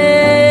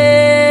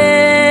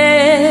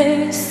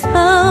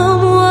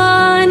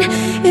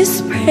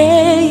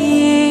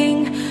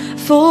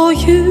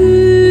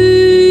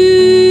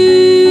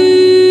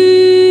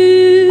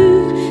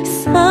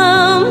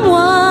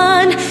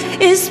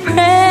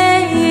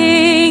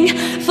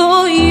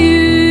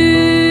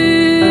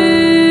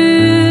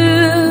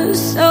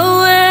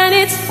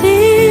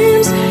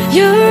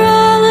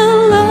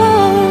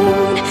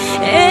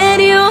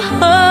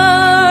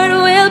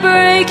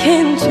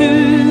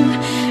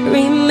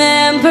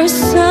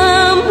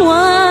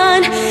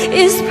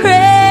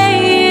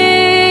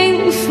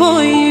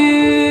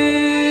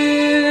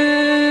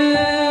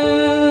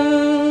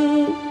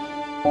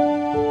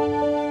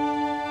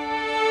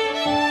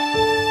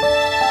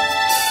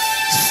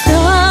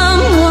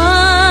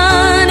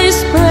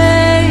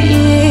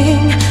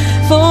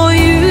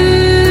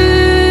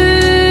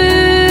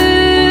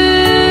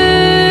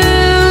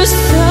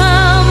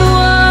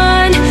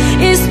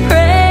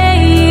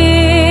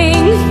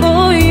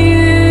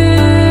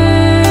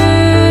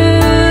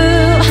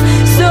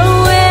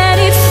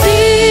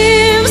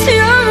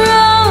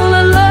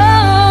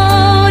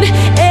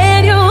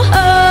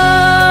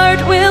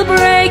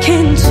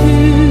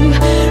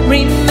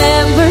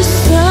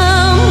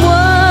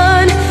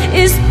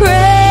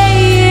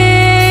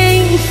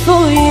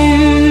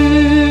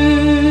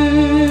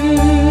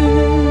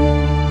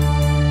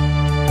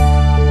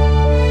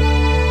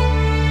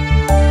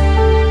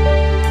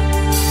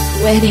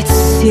 when it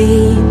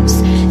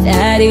seems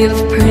that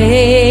you've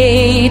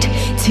prayed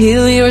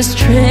till your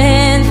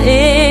strength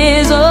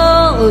is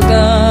all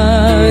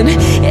gone,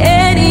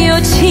 and your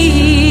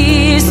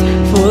tears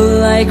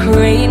fall like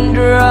raindrops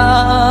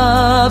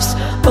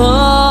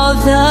all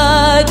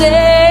the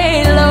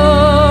day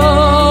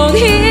long.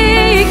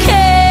 He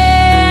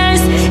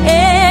cares,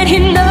 and He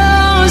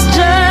knows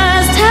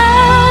just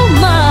how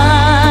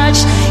much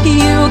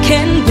you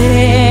can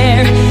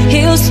bear.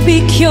 He'll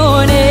speak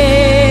your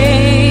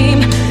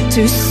name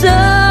to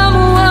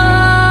someone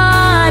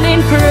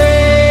in prayer.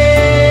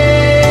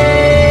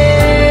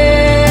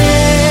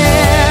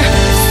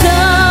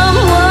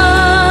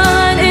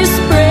 Someone is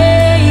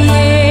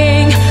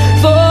praying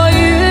for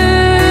you.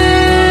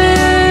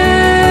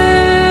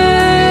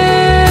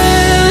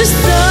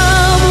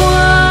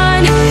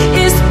 Someone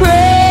is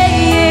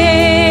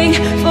praying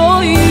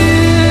for you.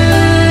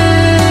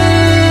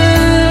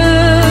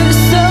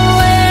 So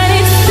when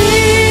it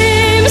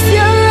seems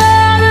you're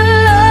all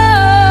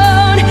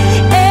alone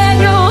and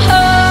your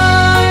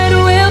heart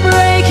will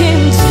break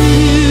in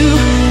two,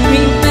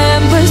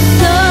 remember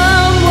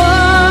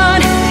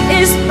someone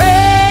is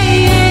praying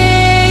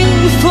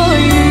for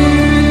you.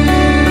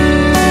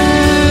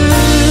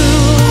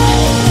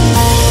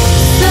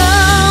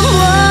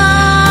 Someone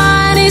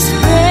is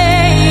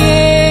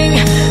praying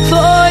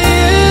for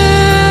you.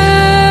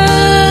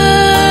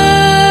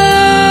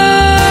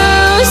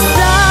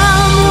 Someone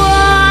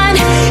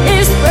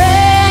is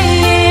praying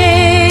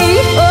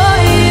for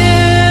you.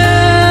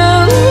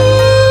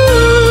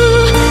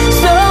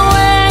 So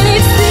when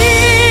it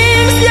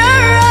seems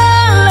you're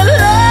all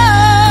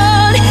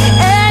alone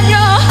and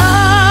your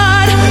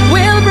heart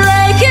will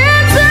break in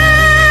two,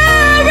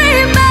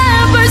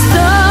 remember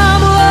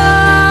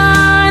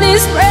someone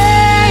is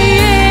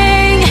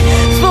praying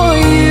for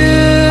you.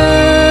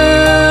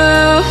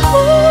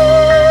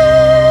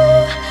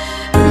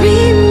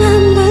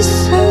 Remember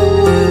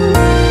someone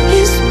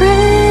is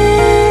praying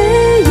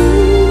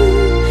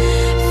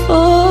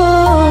for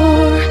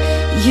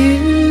you.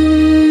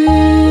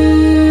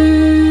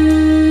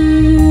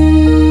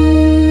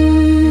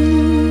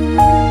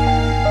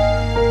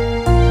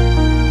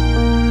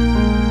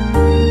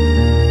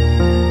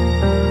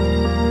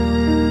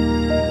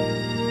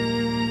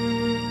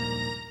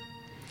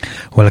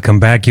 Welcome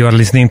back. You are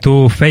listening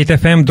to Faith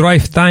FM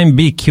Drive Time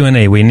Big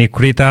Q&A with Nick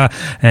Rita,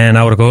 and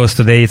our host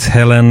today is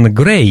Helen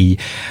Gray,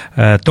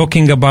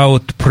 talking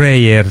about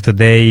prayer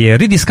today,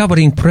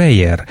 rediscovering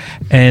prayer.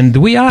 And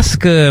we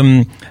ask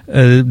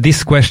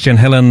this question,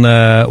 Helen,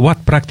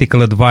 what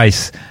practical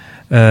advice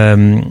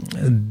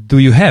do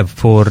you have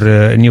for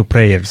new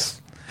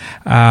prayers?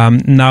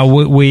 Now,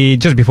 we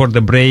just before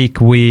the break,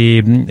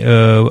 we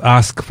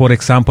ask, for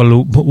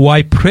example,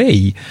 why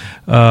pray?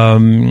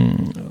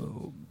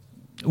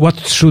 What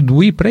should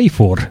we pray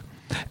for?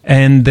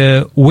 And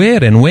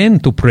where and when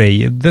to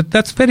pray?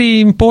 That's very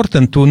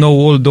important to know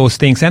all those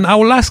things. And I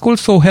will ask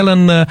also,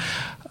 Helen,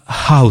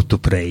 how to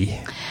pray.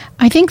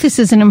 I think this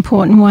is an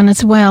important one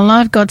as well.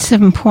 I've got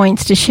 7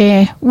 points to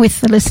share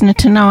with the listener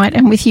tonight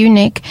and with you,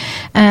 Nick.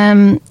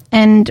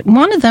 And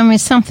one of them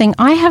is something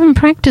I haven't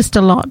practiced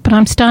a lot, but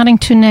I'm starting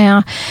to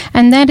now,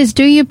 and that is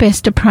do your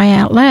best to pray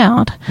out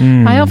loud.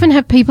 I often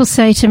have people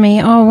say to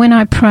me, oh, when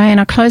I pray and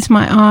I close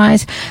my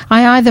eyes,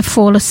 I either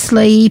fall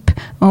asleep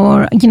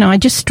or, I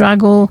just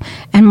struggle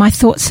and my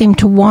thoughts seem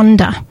to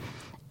wander.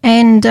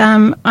 And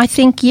I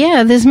think,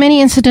 there's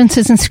many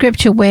incidences in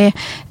Scripture where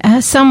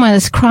someone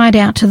has cried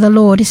out to the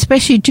Lord,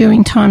 especially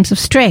during times of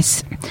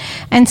stress.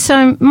 And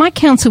so my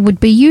counsel would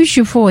be use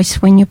your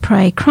voice when you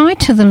pray. Cry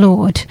to the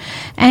Lord.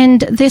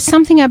 And there's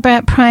something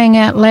about praying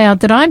out loud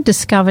that I've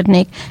discovered,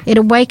 Nick. It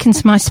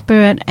awakens my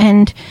spirit,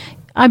 and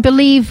I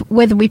believe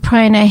whether we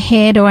pray in our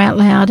head or out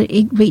loud,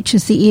 it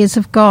reaches the ears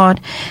of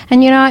God.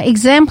 And,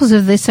 examples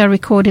of this are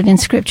recorded in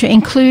Scripture,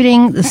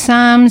 including the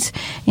Psalms.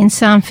 In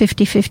Psalm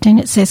 50:15,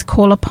 it says,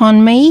 call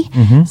upon me.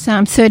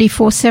 Psalm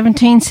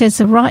 34:17 says,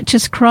 the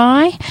righteous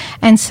cry.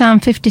 And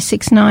Psalm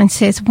 56:9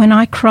 says, when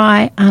I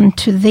cry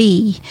unto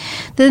thee.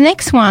 The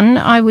next one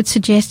I would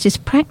suggest is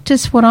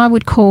practice what I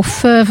would call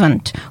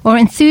fervent or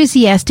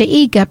enthusiastic,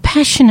 eager,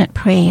 passionate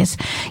prayers.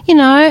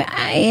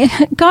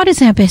 God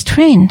is our best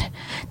friend.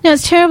 Now,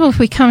 it's terrible if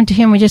we come to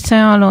Him, we just say,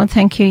 oh, Lord,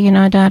 thank you,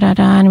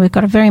 and we've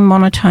got a very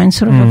monotone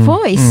sort of a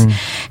voice.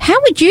 How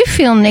would you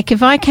feel, Nick,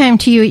 if I came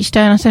to you each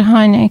day and I said,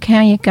 hi, Nick, how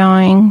are you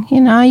going?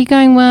 Are you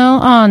going well?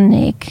 Oh,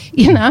 Nick,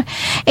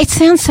 it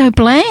sounds so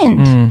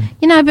bland,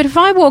 but if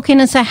I walk in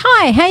and say,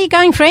 hi, how are you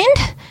going,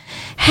 friend?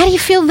 How do you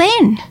feel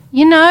then?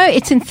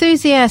 It's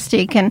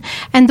enthusiastic and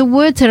the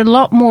words are a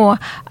lot more,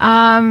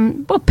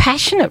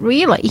 passionate,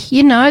 really,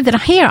 that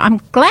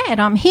I'm glad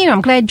I'm here. I'm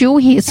glad you're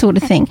here, sort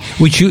of thing.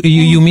 Which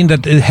you mean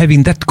that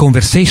having that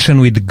conversation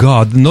with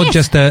God, not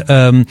just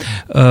a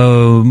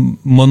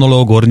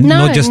monologue or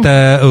not just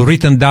a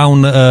written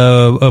down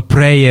a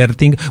prayer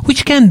thing,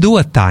 which can do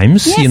at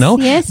times,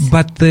 yes.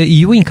 but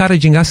you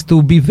encouraging us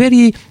to be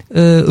very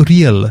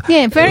real.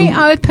 Yeah, very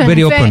open,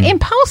 very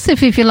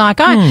impulsive, if you like.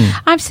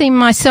 I've seen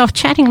myself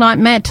chatting like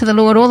mad to to the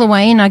Lord all the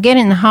way in. I get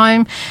in the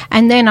home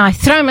and then I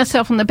throw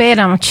myself on the bed.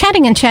 I'm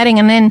chatting,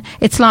 and then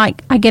it's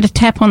like I get a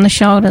tap on the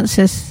shoulder that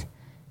says,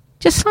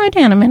 just slow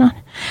down a minute.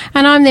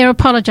 And I'm there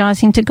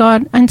apologising to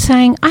God and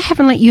saying, I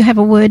haven't let you have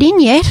a word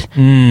in yet.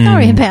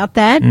 Sorry about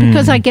that,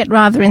 because I get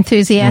rather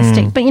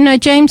enthusiastic. But,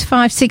 James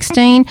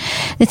 5:16,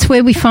 it's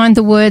where we find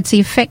the words, the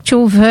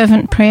effectual,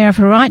 fervent prayer of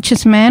a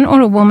righteous man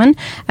or a woman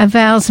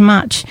avails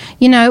much.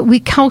 We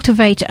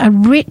cultivate a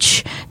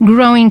rich,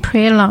 growing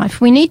prayer life.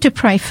 We need to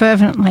pray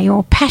fervently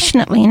or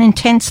passionately and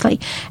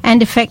intensely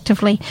and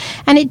effectively.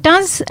 And it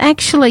does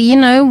actually,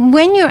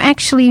 when you're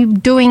actually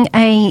doing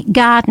a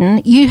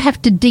garden, you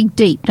have to dig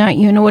deep, don't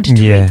you, in order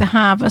to reap the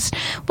harvest.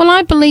 Well,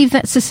 I believe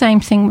that's the same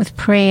thing with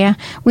prayer.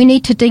 We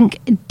need to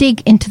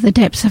dig into the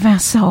depths of our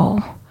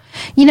soul.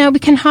 We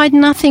can hide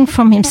nothing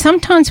from him.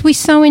 Sometimes we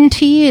sow in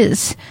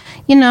tears,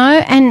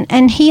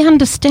 and he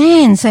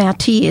understands our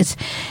tears.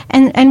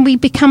 And we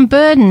become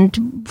burdened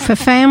for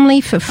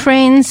family, for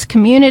friends,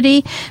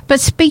 community.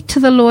 But speak to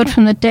the Lord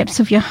from the depths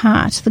of your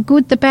heart. The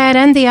good, the bad,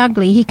 and the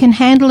ugly. He can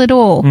handle it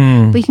all.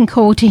 We can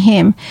call to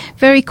him.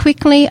 Very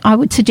quickly, I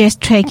would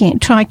suggest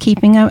try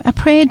keeping a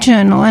prayer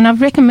journal. And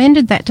I've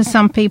recommended that to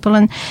some people.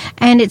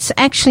 And it's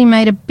actually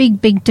made a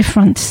big, big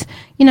difference.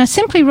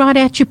 Simply write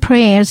out your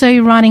prayer as though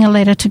you're writing a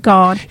letter to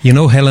God.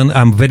 Helen,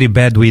 I'm very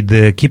bad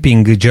with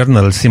keeping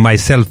journals in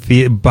myself,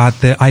 but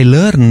I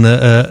learn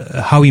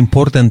how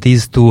important it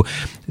is to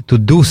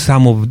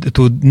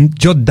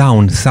jot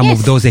down some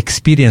of those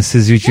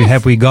experiences which you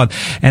have with God.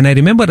 And I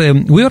remember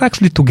we were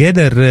actually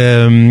together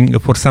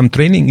for some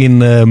training in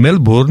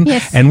Melbourne,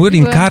 and we were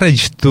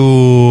encouraged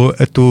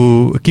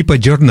to keep a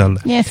journal.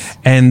 Yes.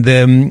 And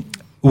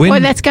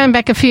that's going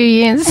back a few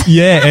years.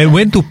 And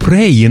when to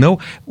pray,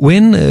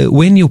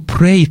 when you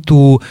pray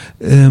to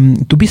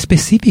be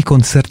specific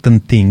on certain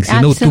things,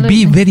 to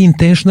be very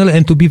intentional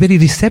and to be very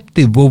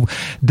receptive of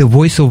the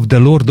voice of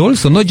the Lord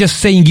also, not just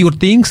saying your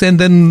things and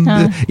then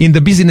in the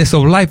busyness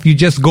of life you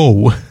just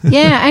go.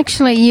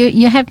 Actually,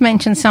 you have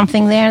mentioned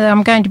something there that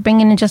I'm going to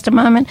bring in just a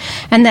moment,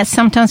 and that's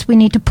sometimes we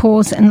need to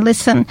pause and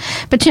listen.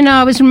 But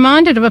I was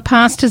reminded of a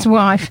pastor's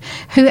wife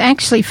who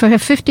actually, for her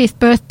 50th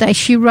birthday,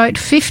 she wrote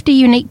 50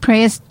 unique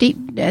prayers,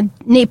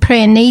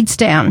 prayer needs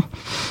down,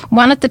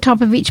 one at the top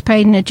of each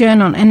page in a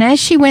journal. And as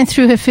she went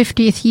through her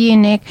 50th year,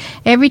 Nick,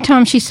 every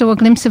time she saw a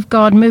glimpse of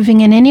God moving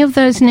in any of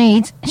those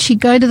needs, she'd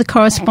go to the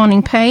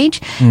corresponding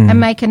page and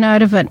make a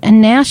note of it.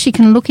 And now she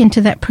can look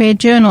into that prayer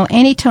journal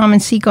anytime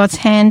and see God's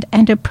hand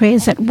and her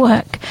prayers at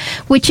work,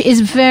 which is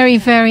very,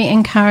 very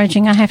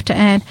encouraging, I have to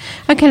add.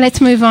 Okay,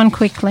 let's move on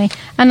quickly.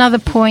 Another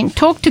point,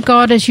 talk to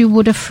God as you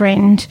would a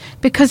friend,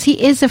 because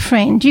he is a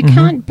friend. You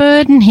can't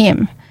burden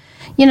him.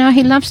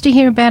 He loves to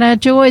hear about our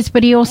joys,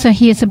 but he also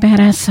hears about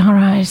our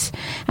sorrows.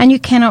 And you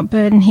cannot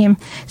burden him.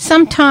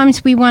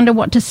 Sometimes we wonder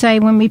what to say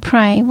when we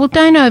pray. Well,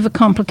 don't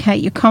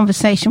overcomplicate your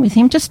conversation with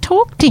him. Just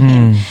talk to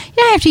him. You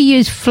don't have to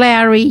use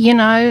flowery,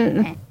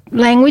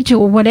 language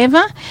or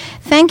whatever.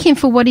 Thank him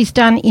for what he's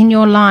done in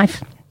your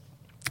life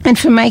and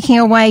for making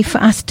a way for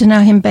us to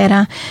know him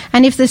better.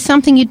 And if there's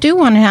something you do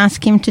want to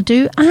ask him to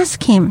do,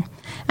 ask him.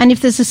 And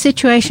if there's a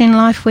situation in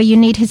life where you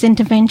need his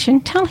intervention,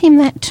 tell him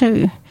that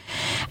too.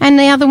 And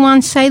the other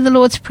one, say the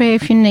Lord's Prayer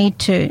if you need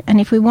to.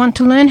 And if we want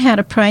to learn how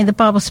to pray the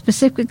Bible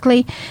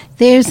specifically,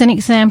 there's an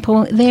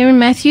example there in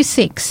Matthew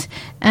 6,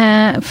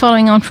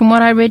 following on from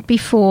what I read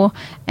before,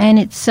 and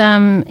it's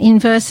in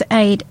verse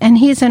 8. And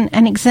here's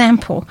an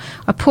example,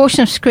 a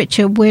portion of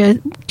Scripture where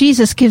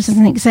Jesus gives us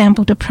an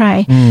example to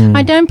pray.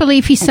 I don't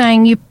believe he's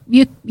saying you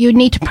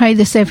need to pray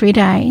this every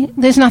day.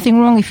 There's nothing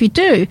wrong if you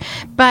do,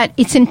 but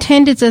it's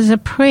intended as a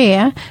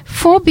prayer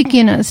for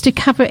beginners to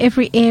cover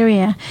every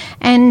area.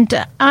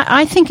 And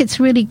I think it's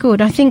really good.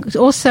 I think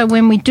also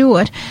when we do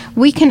it,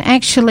 we can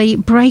actually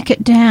break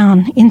it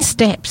down in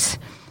steps.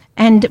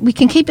 And we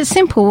can keep it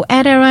simple,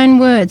 add our own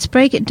words,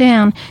 break it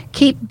down,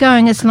 keep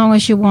going as long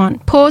as you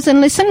want. Pause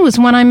and listen was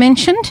one I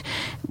mentioned.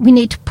 We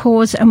need to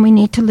pause and we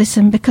need to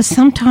listen, because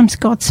sometimes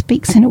God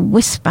speaks in a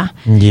whisper,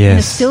 in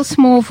a still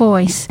small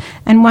voice.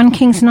 And 1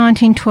 Kings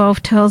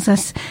 19:12 tells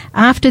us,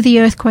 after the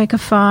earthquake, a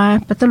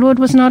fire, but the Lord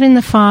was not in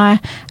the fire.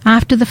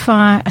 After the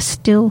fire, a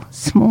still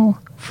small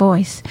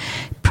voice.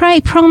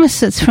 Pray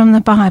promises from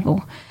the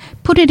Bible.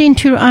 Put it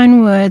into your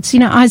own words.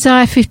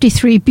 Isaiah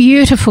 53,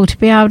 beautiful to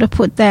be able to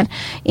put that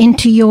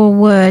into your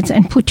words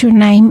and put your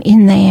name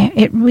in there.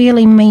 It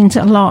really means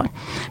a lot.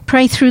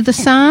 Pray through the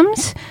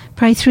Psalms.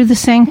 Pray through the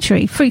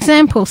sanctuary. For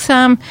example,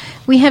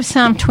 we have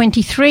Psalm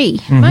 23.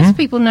 Most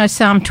people know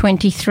Psalm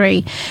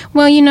 23.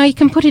 Well, you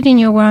can put it in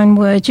your own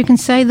words. You can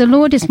say, the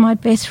Lord is my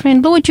best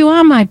friend. Lord, you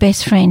are my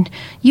best friend.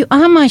 You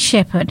are my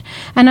shepherd,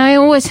 and I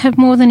always have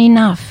more than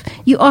enough.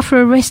 You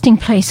offer a resting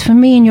place for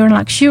me in your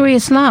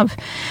luxurious love.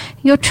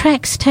 Your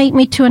tracks take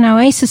me to an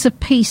oasis of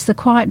peace, the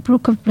quiet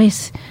brook of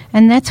bliss,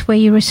 and that's where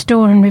you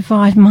restore and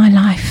revive my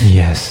life.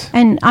 Yes.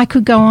 And I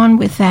could go on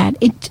with that.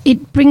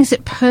 It brings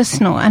it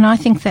personal, and I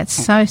think that's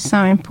so,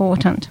 so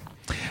important.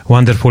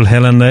 Wonderful,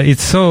 Helen.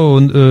 It's so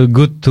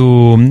good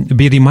to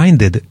be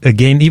reminded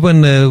again,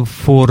 even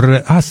for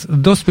us,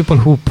 those people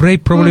who pray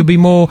probably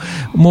more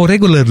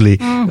regularly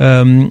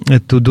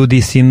to do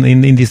this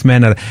in this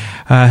manner.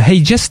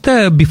 Hey, just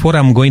before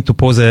I'm going to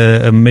pose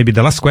maybe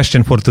the last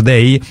question for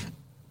today,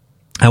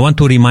 I want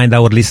to remind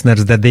our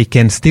listeners that they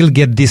can still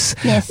get this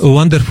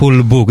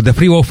wonderful book, the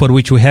free offer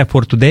which we have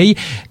for today,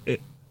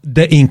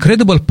 The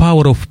Incredible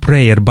Power of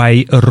Prayer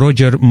by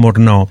Roger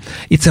Morneau.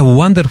 It's a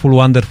wonderful,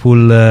 wonderful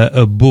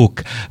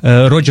book.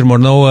 Roger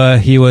Morneau,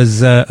 he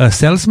was a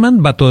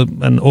salesman, but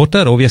an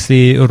author,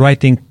 obviously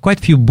writing quite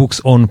few books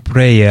on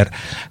prayer.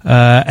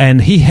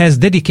 And he has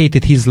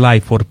dedicated his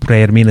life for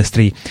prayer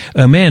ministry.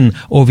 A man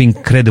of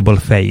incredible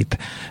faith.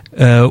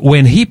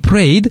 When he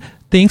prayed,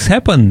 things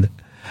happened.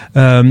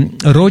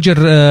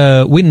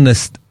 Roger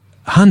witnessed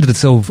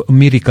hundreds of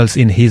miracles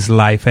in his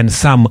life, and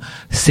some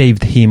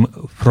saved him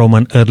from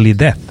an early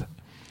death.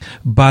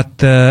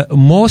 But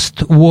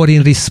most were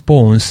in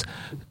response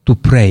to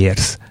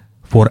prayers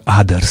for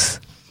others.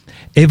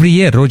 Every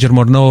year, Roger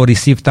Morneau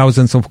received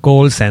thousands of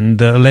calls and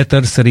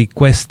letters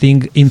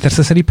requesting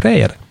intercessory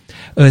prayer.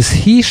 As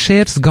he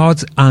shares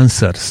God's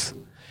answers,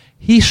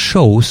 he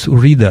shows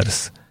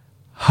readers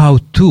how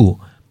too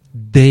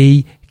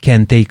they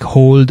can take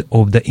hold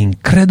of the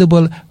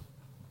incredible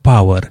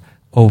power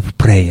of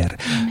prayer.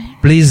 Amen.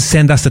 Please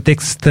send us a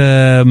text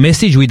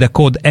message with the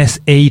code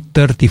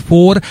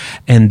SA34,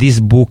 and this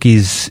book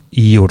is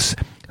yours,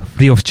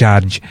 free of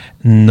charge,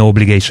 no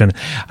obligation.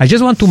 I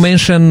just want to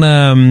mention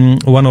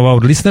one of our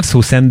listeners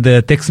who sent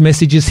text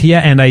messages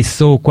here, and I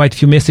saw quite a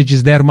few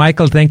messages there.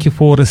 Michael, thank you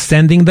for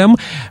sending them.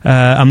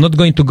 I'm not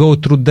going to go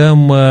through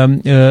them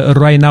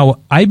right now.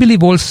 I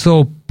believe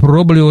also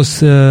probably was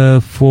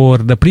for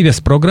the previous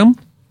program,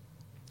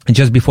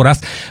 just before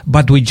us,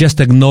 but we just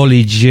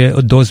acknowledge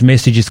those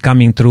messages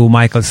coming through,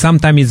 Michael.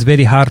 Sometimes it's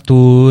very hard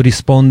to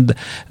respond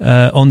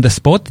on the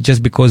spot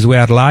just because we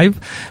are live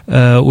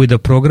with the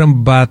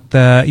program, but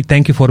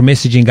thank you for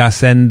messaging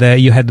us, and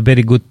you had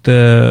very good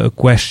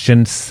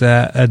questions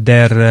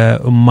there,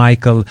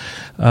 Michael.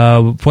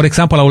 For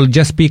example, I will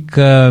just pick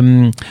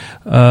one.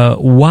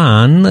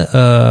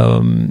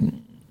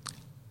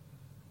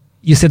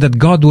 You said that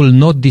God will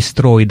not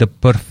destroy the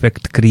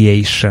perfect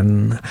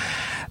creation.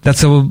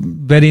 That's a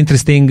very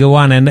interesting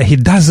one, and he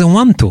doesn't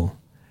want to.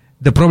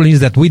 The problem is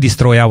that we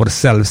destroy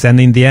ourselves, and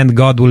in the end,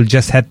 God will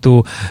just have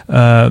to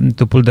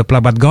pull the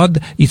plug. But God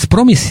is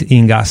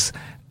promising us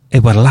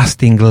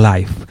everlasting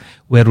life,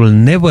 where we'll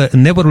never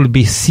will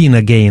be sin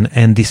again,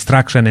 and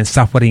destruction and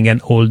suffering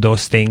and all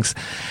those things.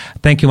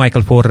 Thank you,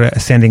 Michael, for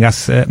sending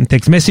us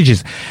text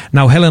messages.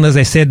 Now, Helen, as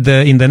I said,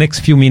 in the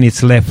next few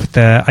minutes left,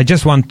 I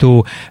just want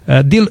to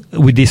deal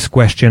with this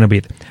question a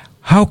bit.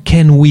 How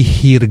can we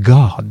hear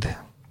God?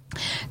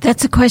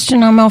 That's a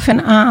question I'm often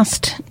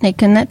asked,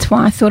 Nick, and that's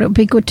why I thought it would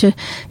be good to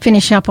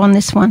finish up on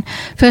this one.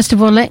 First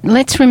of all,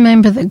 let's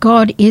remember that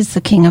God is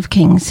the King of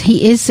Kings.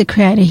 He is the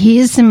Creator. He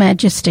is the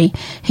Majesty.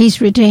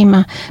 He's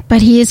Redeemer.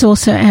 But He is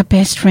also our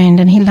best friend,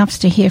 and He loves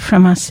to hear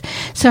from us.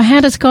 So how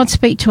does God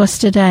speak to us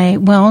today?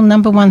 Well,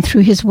 number one,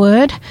 through His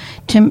Word.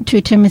 2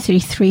 Timothy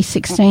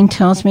 3:16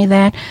 tells me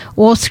that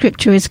all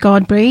Scripture is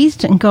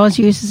God-breathed, and God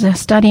uses our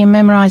study and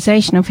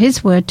memorization of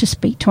His Word to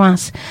speak to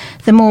us.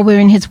 The more we're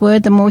in His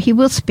Word, the more He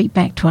will speak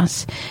back to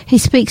us. He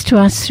speaks to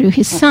us through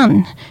His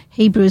Son.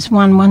 Hebrews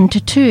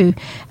 1:1-2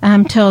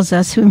 tells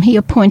us whom He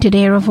appointed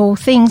heir of all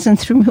things, and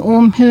through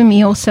whom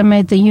He also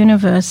made the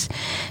universe.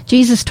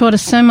 Jesus taught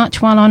us so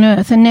much while on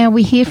earth, and now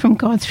we hear from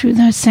God through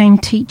those same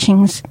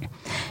teachings.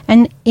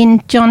 And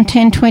in John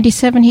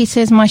 10:27, He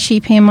says, "My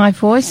sheep hear my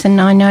voice,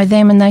 and I know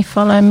them, and they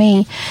follow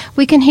me."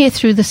 We can hear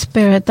through the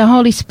Spirit. The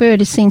Holy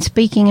Spirit is seen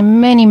speaking in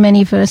many,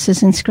 many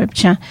verses in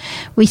Scripture.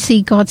 We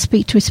see God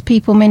speak to His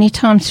people many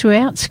times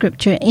throughout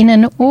Scripture in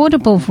an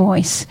audible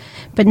voice.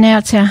 But now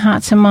it's our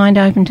hearts and mind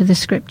open to the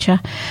Scripture.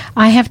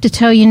 I have to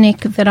tell you,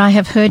 Nick, that I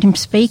have heard Him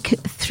speak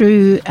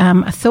through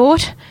a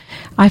thought.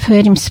 I've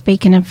heard Him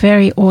speak in a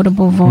very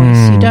audible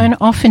voice. You don't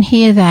often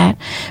hear that,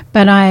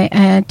 but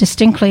I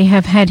distinctly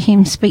have had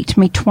Him speak to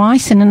me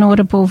twice in an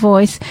audible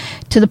voice,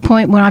 to the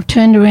point where I've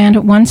turned around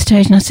at one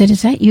stage and I said,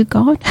 "Is that you,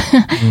 God?"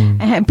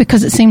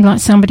 Because it seemed like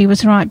somebody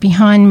was right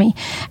behind me.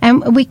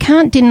 And we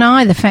can't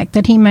deny the fact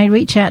that He may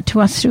reach out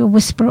to us through a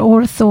whisper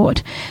or a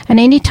thought. And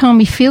any time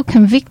we feel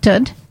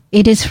convicted,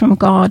 it is from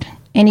God.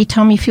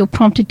 Anytime you feel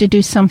prompted to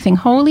do something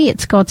holy,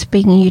 it's God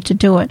speaking you to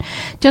do it.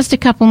 Just a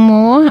couple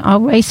more. I'll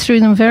race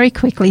through them very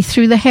quickly.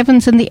 Through the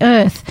heavens and the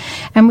earth.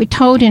 And we're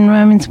told in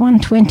Romans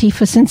 1:20,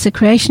 "For since the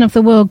creation of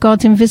the world,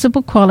 God's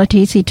invisible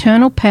qualities,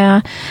 eternal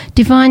power,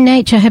 divine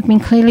nature have been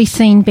clearly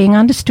seen, being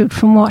understood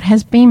from what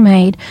has been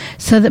made,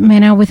 so that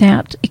men are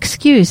without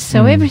excuse."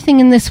 So everything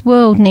in this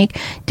world, Nick,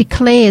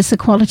 declares the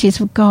qualities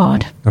of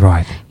God.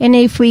 Right. And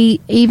if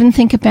we even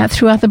think about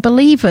through other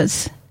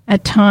believers,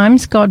 At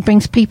times, God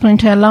brings people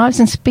into our lives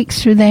and speaks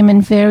through them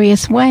in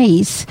various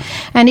ways.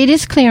 And it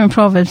is clear in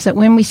Proverbs that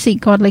when we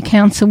seek godly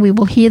counsel, we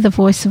will hear the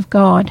voice of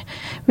God.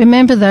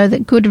 Remember, though,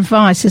 that good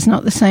advice is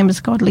not the same as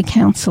godly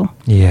counsel.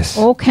 Yes.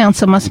 All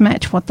counsel must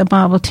match what the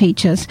Bible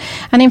teaches.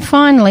 And then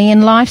finally,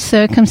 in life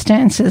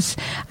circumstances,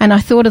 and I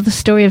thought of the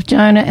story of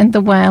Jonah and the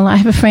whale. I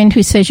have a friend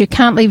who says you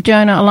can't leave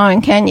Jonah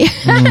alone, can you?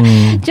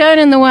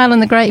 Jonah and the whale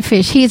and the great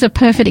fish. Here's a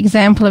perfect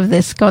example of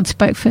this. God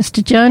spoke first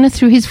to Jonah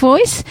through his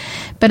voice,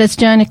 but as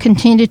Jonah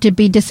continued to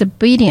be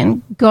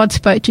disobedient, God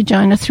spoke to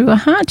Jonah through a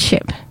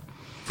hardship.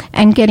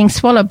 And getting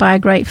swallowed by a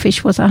great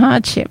fish was a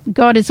hardship.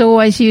 God is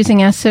always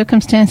using our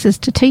circumstances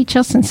to teach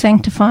us and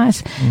sanctify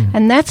us.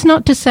 And that's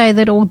not to say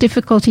that all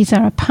difficulties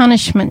are a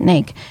punishment,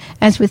 Nick,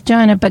 as with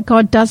Jonah, but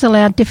God does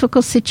allow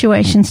difficult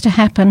situations to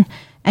happen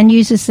and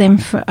uses them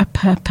for a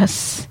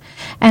purpose.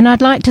 And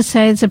I'd like to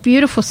say it's a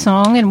beautiful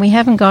song, and we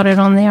haven't got it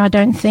on there, I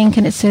don't think,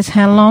 and it says,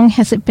 "How long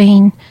has it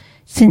been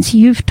since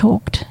you've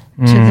talked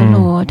to the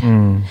Lord?"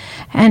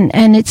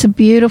 And it's a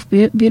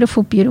beautiful,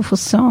 beautiful, beautiful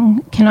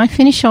song. Can I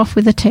finish off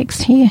with a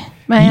text here?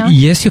 May I?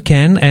 Yes, you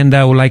can. And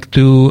I would like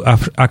to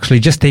actually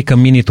just take a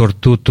minute or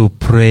two to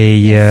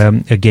pray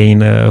again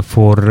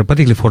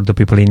particularly for the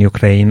people in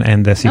Ukraine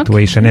and the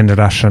situation, and the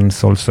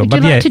Russians also.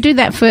 Would you like to do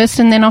that first,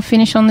 and then I'll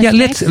finish on this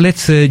text?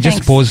 Let's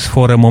just pause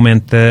for a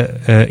moment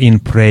in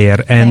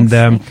prayer. And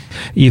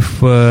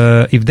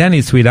if Dan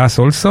is with us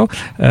also,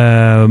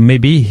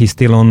 maybe he's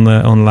still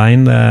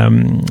online.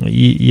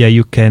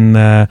 You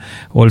can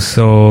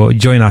also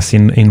join us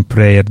in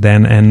prayer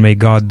then, and may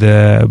God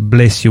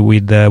bless you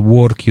with the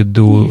work you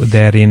do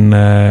there in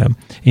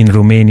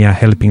Romania,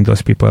 helping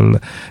those people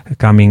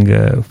coming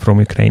from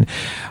Ukraine.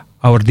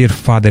 Our dear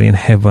Father in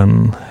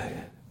heaven,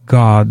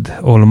 God,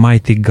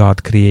 Almighty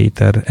God,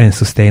 Creator and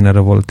Sustainer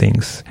of all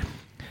things,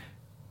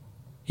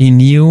 in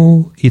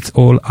you it's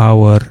all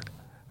our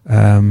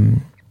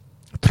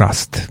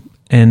trust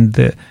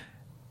and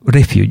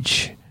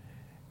refuge.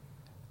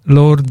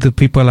 Lord, the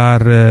people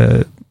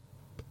are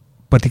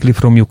particularly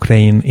from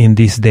Ukraine in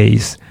these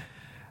days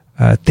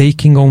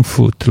taking on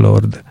foot,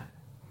 Lord,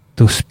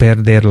 to spare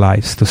their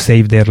lives, to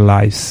save their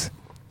lives,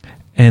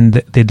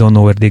 and they don't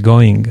know where they're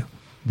going.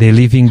 They're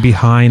leaving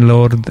behind,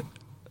 Lord,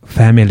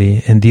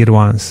 family and dear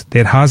ones,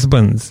 their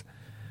husbands.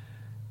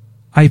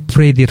 I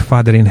pray, dear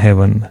Father in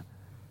heaven,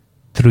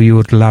 through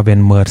your love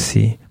and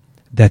mercy,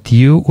 that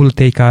you will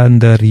take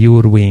under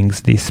your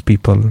wings these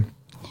people.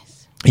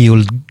 Yes.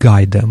 You'll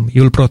guide them,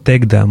 you'll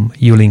protect them,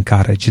 you'll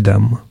encourage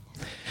them.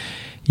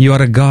 You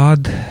are a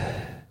God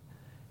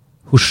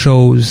who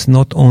shows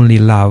not only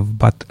love,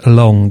 but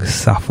long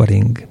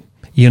suffering.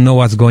 You know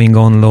what's going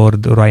on,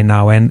 Lord, right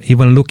now. And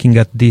even looking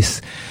at this,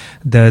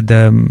 the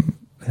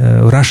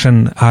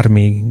Russian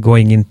army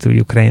going into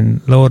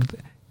Ukraine, Lord,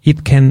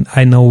 it can,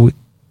 I know,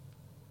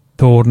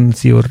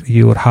 turns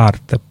your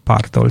heart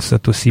apart also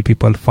to see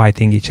people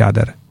fighting each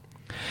other.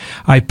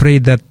 I pray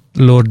that,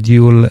 Lord,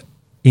 you'll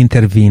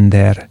intervene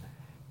there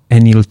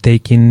and you'll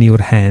take in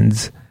your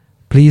hands.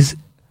 Please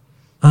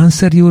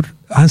answer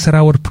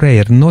our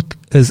prayer, not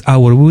as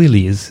our will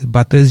is,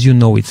 but as you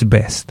know it's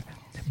best.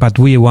 But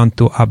we want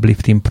to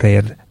uplift in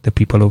prayer the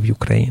people of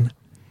Ukraine.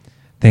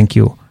 Thank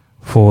you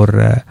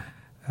for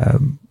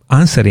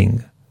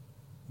answering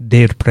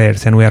their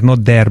prayers. And we are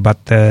not there,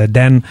 but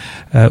then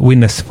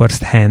witness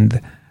firsthand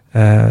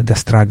the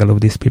struggle of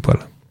these people.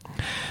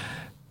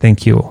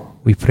 Thank you.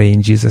 We pray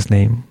in Jesus'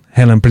 name.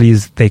 Helen,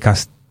 please take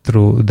us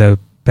through the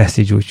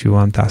passage which you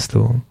want us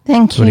to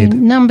Thank you. read.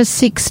 Numbers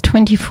 6,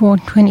 24,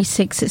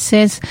 26. It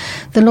says,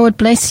 "The Lord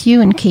bless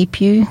you and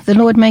keep you. The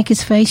Lord make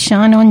his face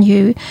shine on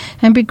you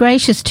and be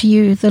gracious to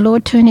you. The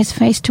Lord turn his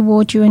face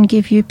toward you and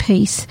give you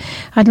peace."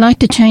 I'd like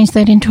to change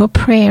that into a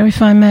prayer,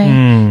 if I may.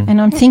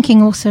 And I'm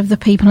thinking also of the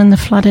people in the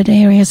flooded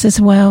areas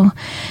as well.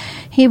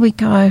 Here we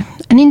go.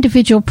 An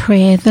individual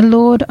prayer. The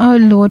Lord, oh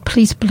Lord,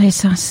 please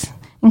bless us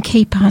and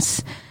keep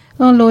us.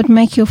 Oh Lord,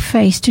 make your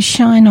face to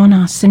shine on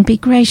us and be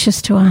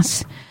gracious to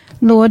us.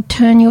 Lord,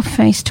 turn your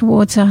face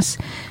towards us,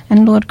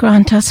 and Lord,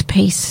 grant us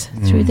peace.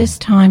 Through this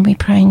time we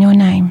pray in your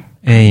name.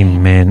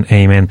 Amen.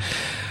 Amen.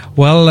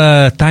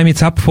 Well, time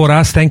is up for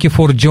us. Thank you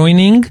for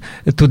joining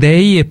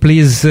today.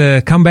 Please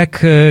come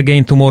back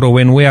again tomorrow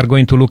when we are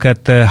going to look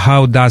at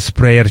how does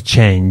prayer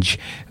change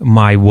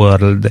my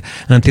world.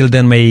 Until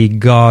then, may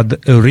God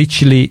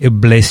richly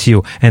bless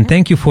you. And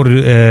thank you for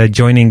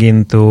joining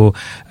into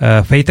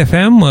Faith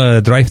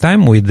FM Drive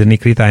Time with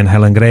Nick Rita and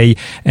Helen Gray,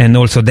 and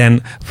also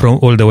then from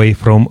all the way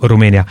from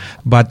Romania.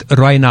 But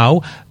right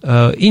now,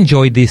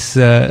 enjoy this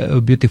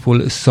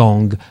beautiful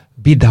song,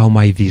 "Be Thou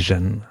My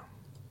Vision."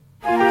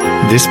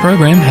 This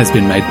program has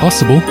been made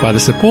possible by the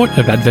support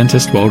of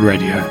Adventist World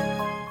Radio.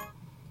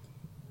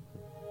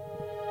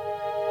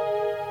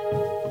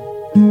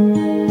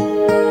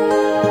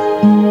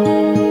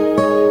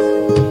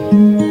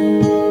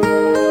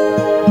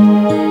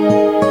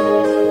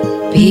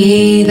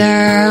 Be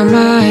thou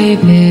my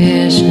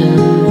vision,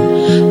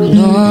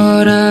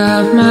 Lord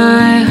of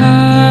my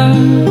heart.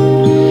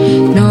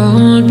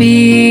 Not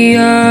be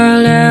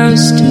all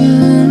else to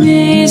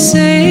me,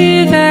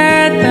 save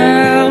that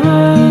thou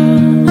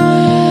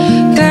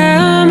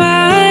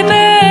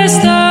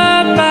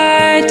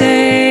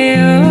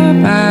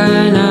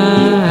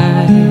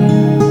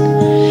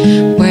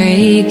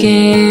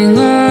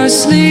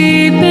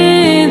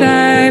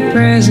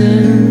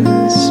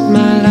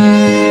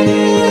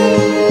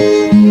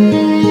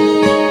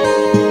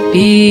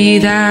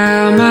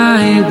thou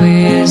my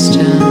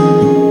wisdom,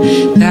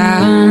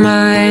 thou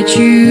my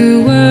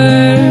true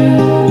word.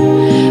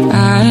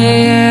 I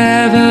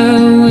ever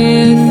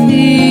with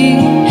thee,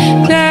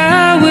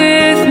 thou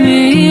with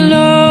me,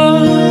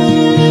 Lord.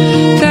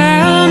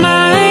 Thou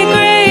my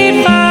great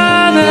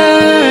Father,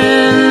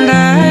 and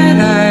I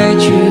thy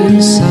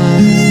true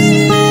Son.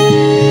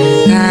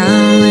 Thou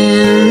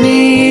in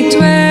me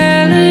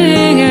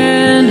dwelling,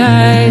 and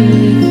I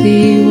with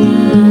thee one.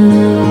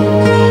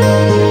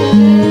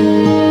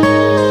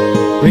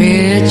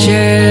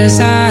 Riches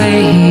I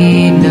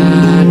hear